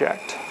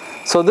object.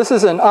 So this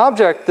is an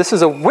object, this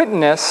is a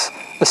witness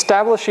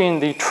establishing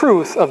the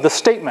truth of the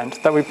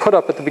statement that we put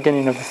up at the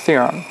beginning of the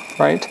theorem,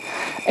 right?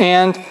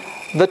 And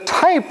the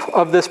type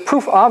of this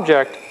proof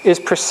object is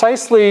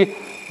precisely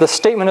the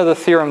statement of the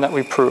theorem that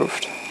we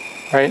proved,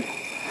 right?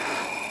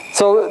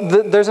 So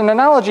there's an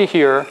analogy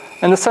here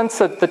in the sense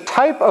that the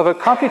type of a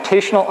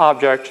computational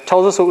object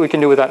tells us what we can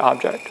do with that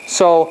object.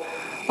 So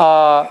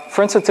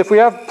for instance, if we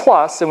have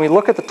plus and we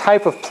look at the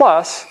type of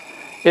plus,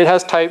 it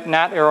has type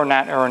nat arrow,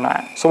 nat arrow,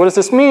 nat. So what does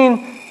this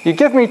mean? You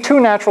give me two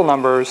natural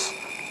numbers,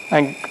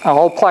 and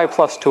I'll apply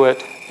plus to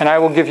it, and I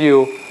will give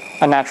you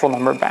a natural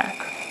number back,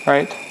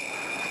 right?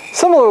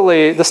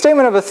 Similarly, the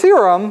statement of a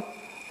theorem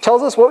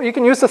tells us what you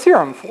can use the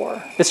theorem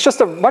for. It's just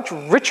a much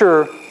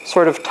richer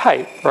sort of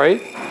type,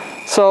 right?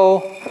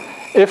 So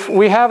if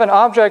we have an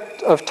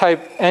object of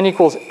type n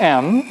equals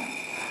m,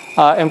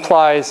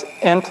 implies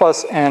n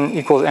plus n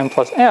equals n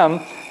plus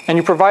m, and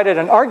you provided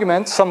an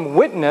argument, some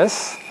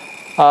witness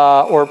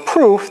or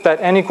proof that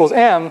n equals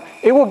m,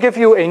 it will give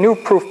you a new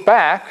proof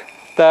back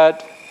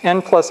that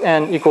n plus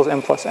n equals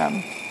n plus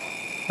m,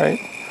 right?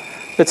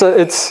 It's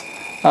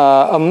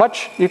a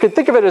much, you could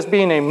think of it as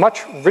being a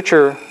much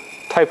richer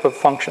type of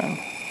function.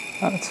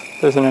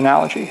 There's an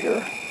analogy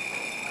here.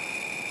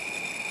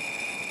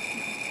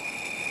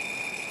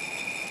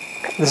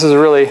 This is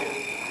really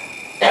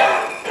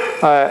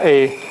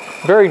a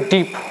very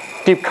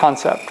deep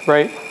concept,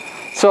 right?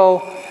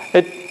 So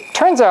it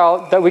turns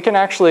out that we can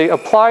actually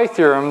apply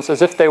theorems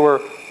as if they were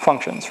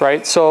functions,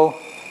 right? So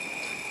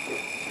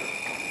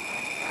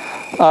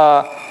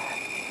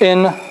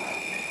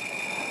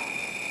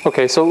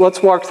okay, so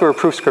let's walk through a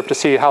proof script to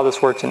see how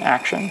this works in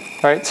action,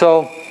 right?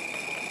 So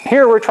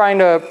here we're trying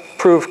to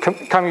prove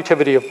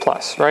commutativity of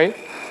plus, right?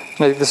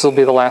 This will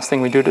be the last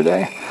thing we do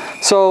today.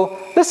 So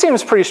this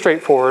seems pretty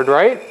straightforward,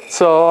 right?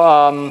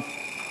 So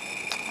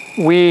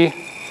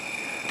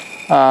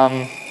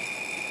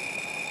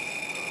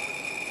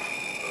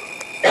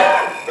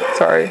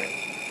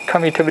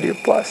commutativity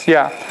of plus,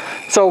 yeah.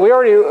 So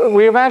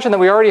we imagine that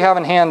we already have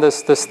in hand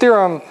this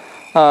theorem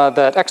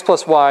that x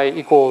plus y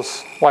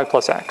equals y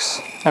plus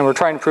x. And we're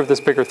trying to prove this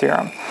bigger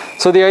theorem.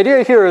 So the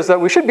idea here is that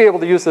we should be able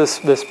to use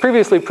this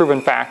previously proven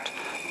fact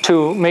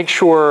to make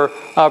sure,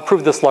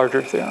 prove this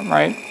larger theorem,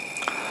 right?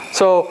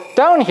 So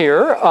down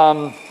here,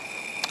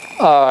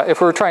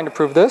 if we're trying to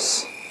prove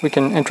this, we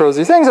can introduce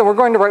these things, and we're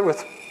going to write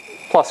with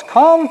plus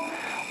com.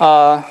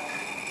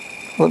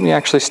 Let me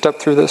actually step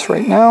through this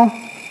right now.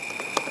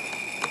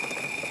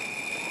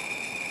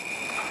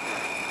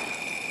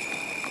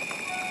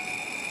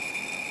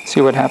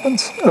 See what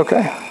happens.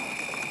 Okay.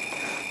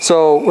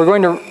 So we're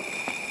going to,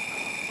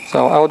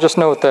 so I'll just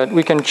note that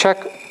we can check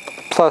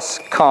plus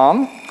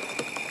com,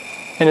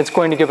 and it's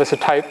going to give us a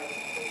type,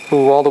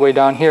 all the way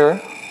down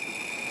here.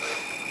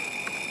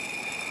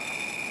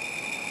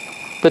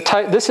 The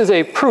type, this is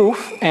a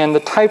proof, and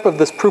the type of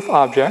this proof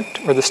object,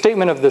 or the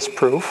statement of this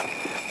proof,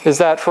 is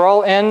that for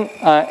all n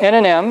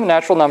and m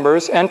natural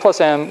numbers, n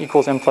plus m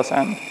equals n plus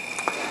n.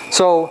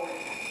 So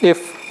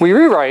if we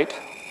rewrite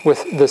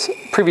with this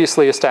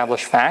previously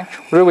established fact,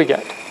 what do we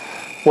get?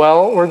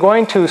 Well, we're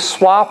going to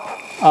swap,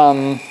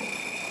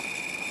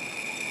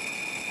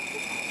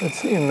 let's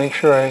see, make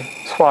sure I'm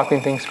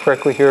swapping things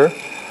correctly here.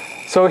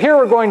 So here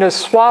we're going to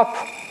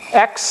swap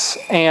x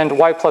and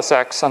y plus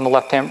x on the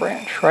left-hand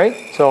branch, right?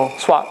 So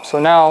swap. So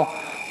now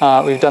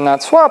we've done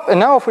that swap, and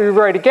now if we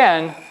rewrite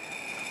again,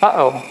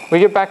 we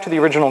get back to the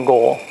original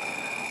goal.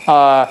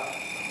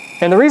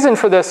 And the reason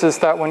for this is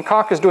that when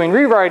Coq is doing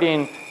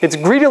rewriting, it's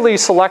greedily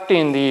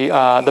selecting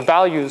the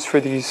values for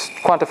these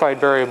quantified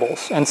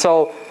variables. And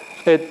so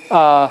it,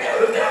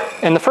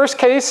 in the first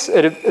case,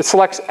 it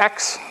selects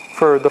x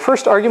for the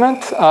first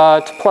argument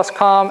to plus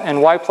com,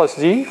 and y plus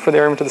z for the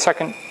argument to the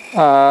second,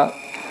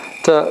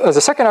 as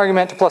a second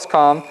argument to plus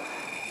com.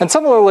 And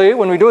similarly,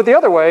 when we do it the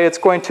other way, it's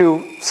going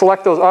to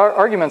select those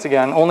arguments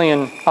again, only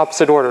in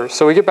opposite orders.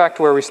 So we get back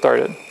to where we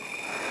started.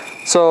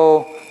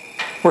 So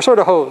we're sort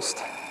of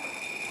hosed.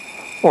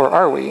 Or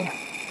are we?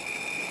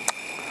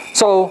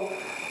 So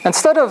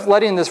instead of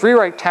letting this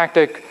rewrite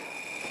tactic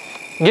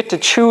get to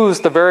choose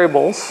the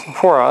variables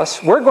for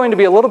us, we're going to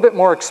be a little bit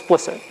more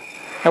explicit.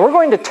 And we're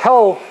going to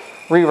tell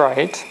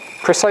rewrite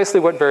precisely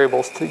what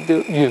variables to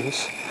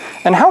use.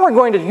 And how we're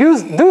going to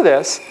do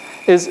this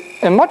is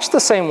in much the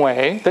same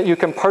way that you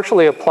can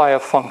partially apply a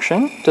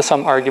function to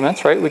some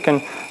arguments, right? We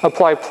can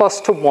apply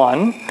plus to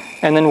 1,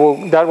 and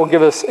then that will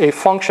give us a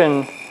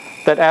function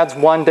that adds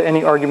 1 to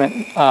any argument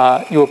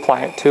you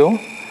apply it to.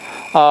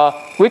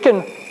 We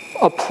can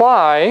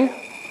apply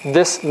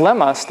this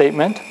lemma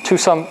statement to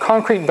some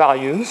concrete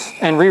values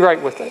and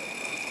rewrite with it.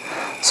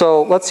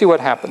 So let's see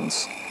what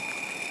happens.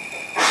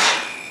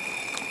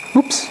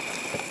 Oops.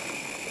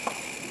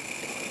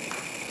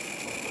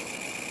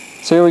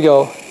 So here we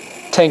go,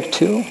 tank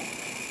 2.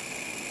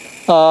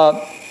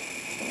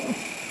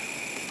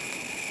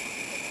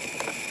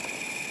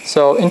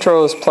 So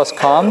intros plus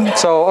com.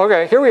 So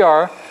okay, here we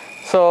are.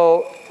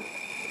 So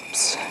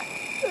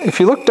if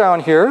you look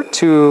down here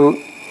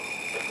to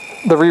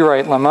the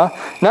rewrite lemma,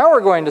 now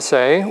we're going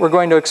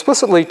to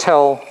explicitly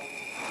tell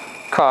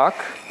Coq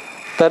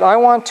that I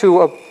want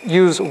to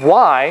use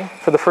y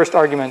for the first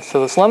argument to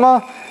this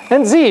lemma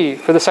and z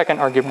for the second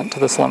argument to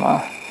this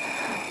lemma.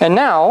 And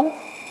now,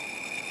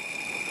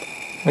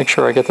 make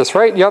sure I get this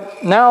right.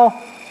 Yep. Now,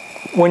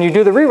 when you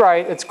do the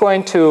rewrite, it's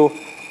going to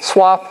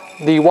swap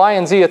the y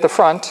and z at the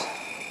front,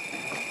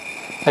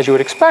 as you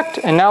would expect.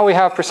 And now we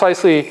have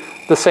precisely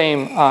the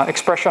same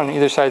expression on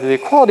either side of the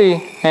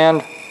equality,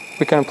 and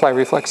we can apply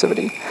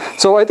reflexivity.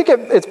 So I think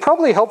it's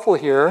probably helpful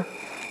here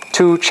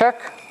to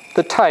check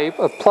the type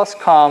of plus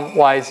com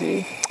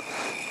yz.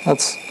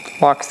 Let's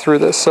walk through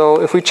this.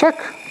 So if we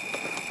check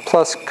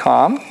plus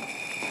com,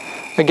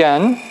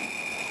 again,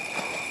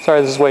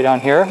 sorry, this is way down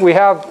here. We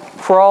have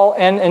for all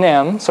n and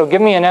m, so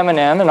give me an m and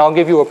n, and I'll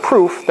give you a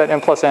proof that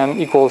m plus m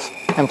equals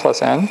m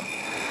plus n.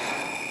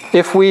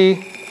 If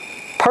we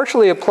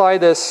partially apply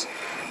this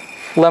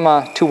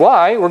lemma to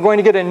y, we're going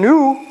to get a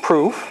new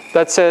proof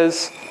that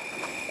says,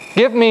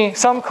 give me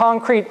some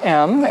concrete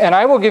m, and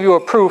I will give you a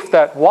proof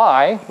that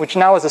y, which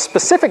now is a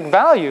specific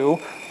value,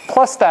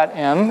 plus that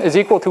m is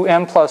equal to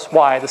m plus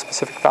y, the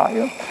specific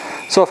value.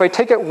 So if I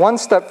take it one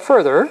step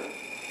further,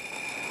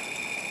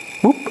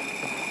 whoop,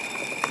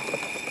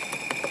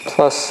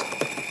 plus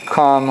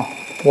com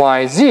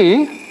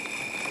yz,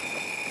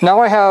 now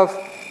I have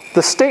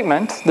the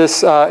statement,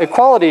 this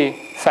equality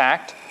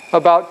fact,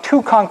 about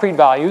two concrete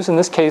values, in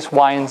this case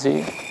y and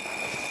z.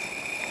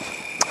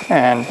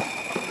 And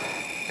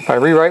if I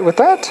rewrite with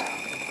that,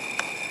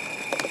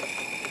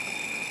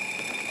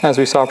 as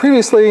we saw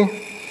previously,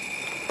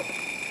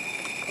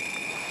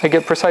 I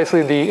get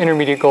precisely the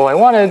intermediate goal I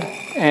wanted,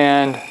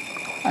 and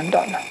I'm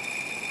done.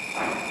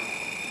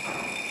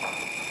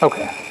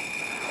 Okay.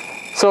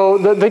 So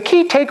the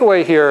key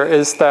takeaway here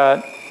is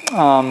that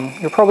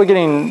you're probably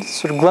getting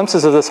sort of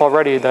glimpses of this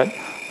already, that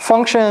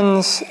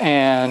functions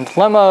and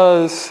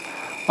lemmas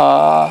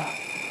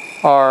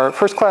are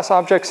first-class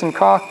objects in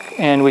Coq,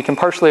 and we can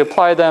partially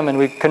apply them, and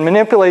we can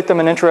manipulate them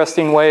in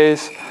interesting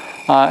ways.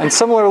 And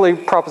similarly,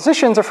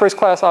 propositions are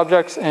first-class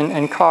objects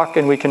in Coq,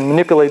 and we can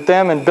manipulate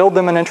them and build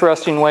them in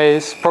interesting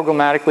ways,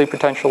 programmatically,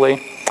 potentially.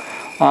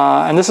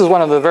 And this is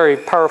one of the very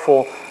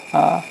powerful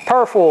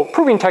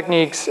proving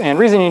techniques and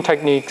reasoning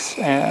techniques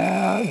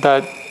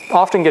that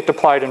often get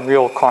applied in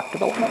real Coq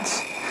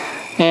developments.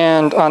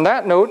 And on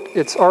that note,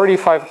 it's already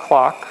 5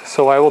 o'clock,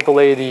 so I will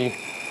delay the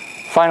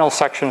final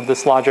section of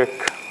this logic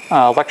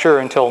lecture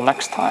until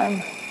next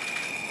time.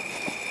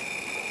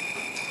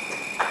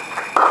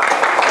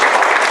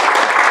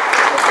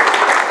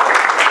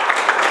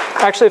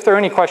 Actually, if there are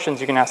any questions,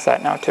 you can ask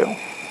that now too.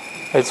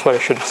 That's what I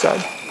should have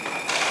said.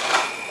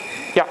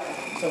 Yeah?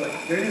 So like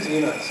you're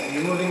using Emacs and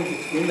you're moving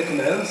between the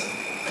commands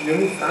and you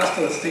move fast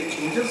and the state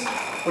changes.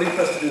 What do you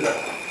press to do that?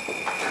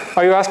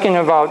 Are you asking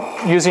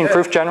about using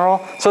proof general?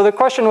 So the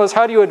question was,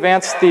 how do you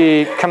advance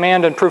the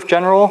command in proof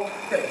general?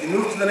 Yeah, you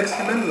move to the next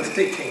command and the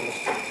state changed.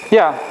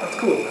 Yeah. That's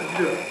cool. How'd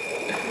you do it?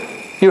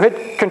 You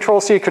hit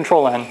Control C,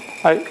 Control N.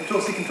 Control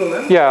C, Control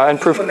N? Yeah,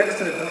 and proof. Go next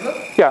to it, does that?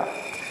 Yeah.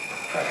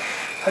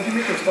 How'd you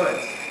make your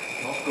slides?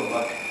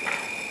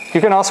 You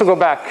can also go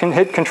back and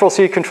hit Control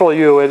C, Control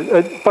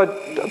U.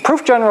 But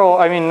proof general,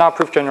 I mean not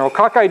proof general.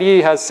 Coq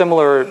IDE has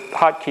similar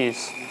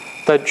hotkeys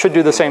that should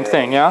do the same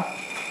thing. Yeah.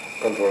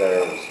 Control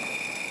arrows.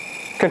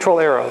 Control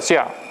arrows.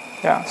 Yeah.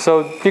 Yeah.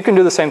 So you can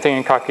do the same thing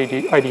in Coq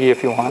IDE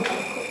if you want.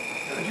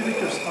 How'd you make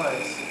your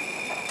slides?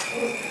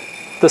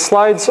 The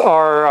slides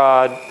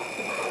are.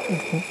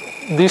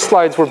 These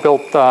slides were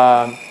built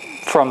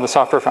from the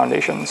software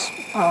foundations.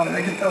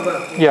 I can tell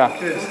that. Yeah. I'm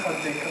curious, how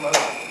did they come out?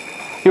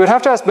 You would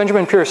have to ask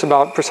Benjamin Pierce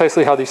about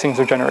precisely how these things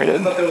are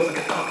generated. I thought there was like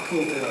a Coq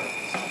tool to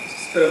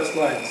spit out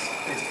slides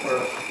based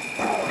for.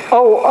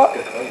 Oh.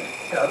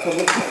 Yeah, that's what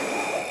looks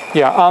like.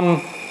 Yeah.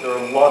 There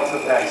are lots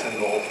of hacks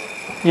involved.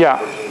 Yeah.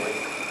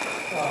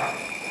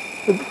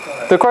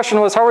 The question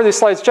was, how were these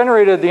slides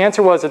generated? The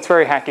answer was, it's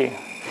very hacky.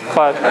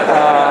 But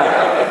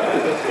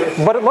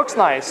it looks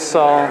nice,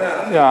 so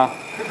yeah.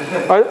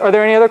 Are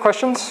there any other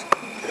questions?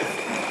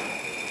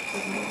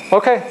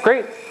 Okay,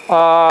 great.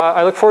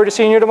 I look forward to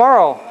seeing you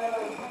tomorrow.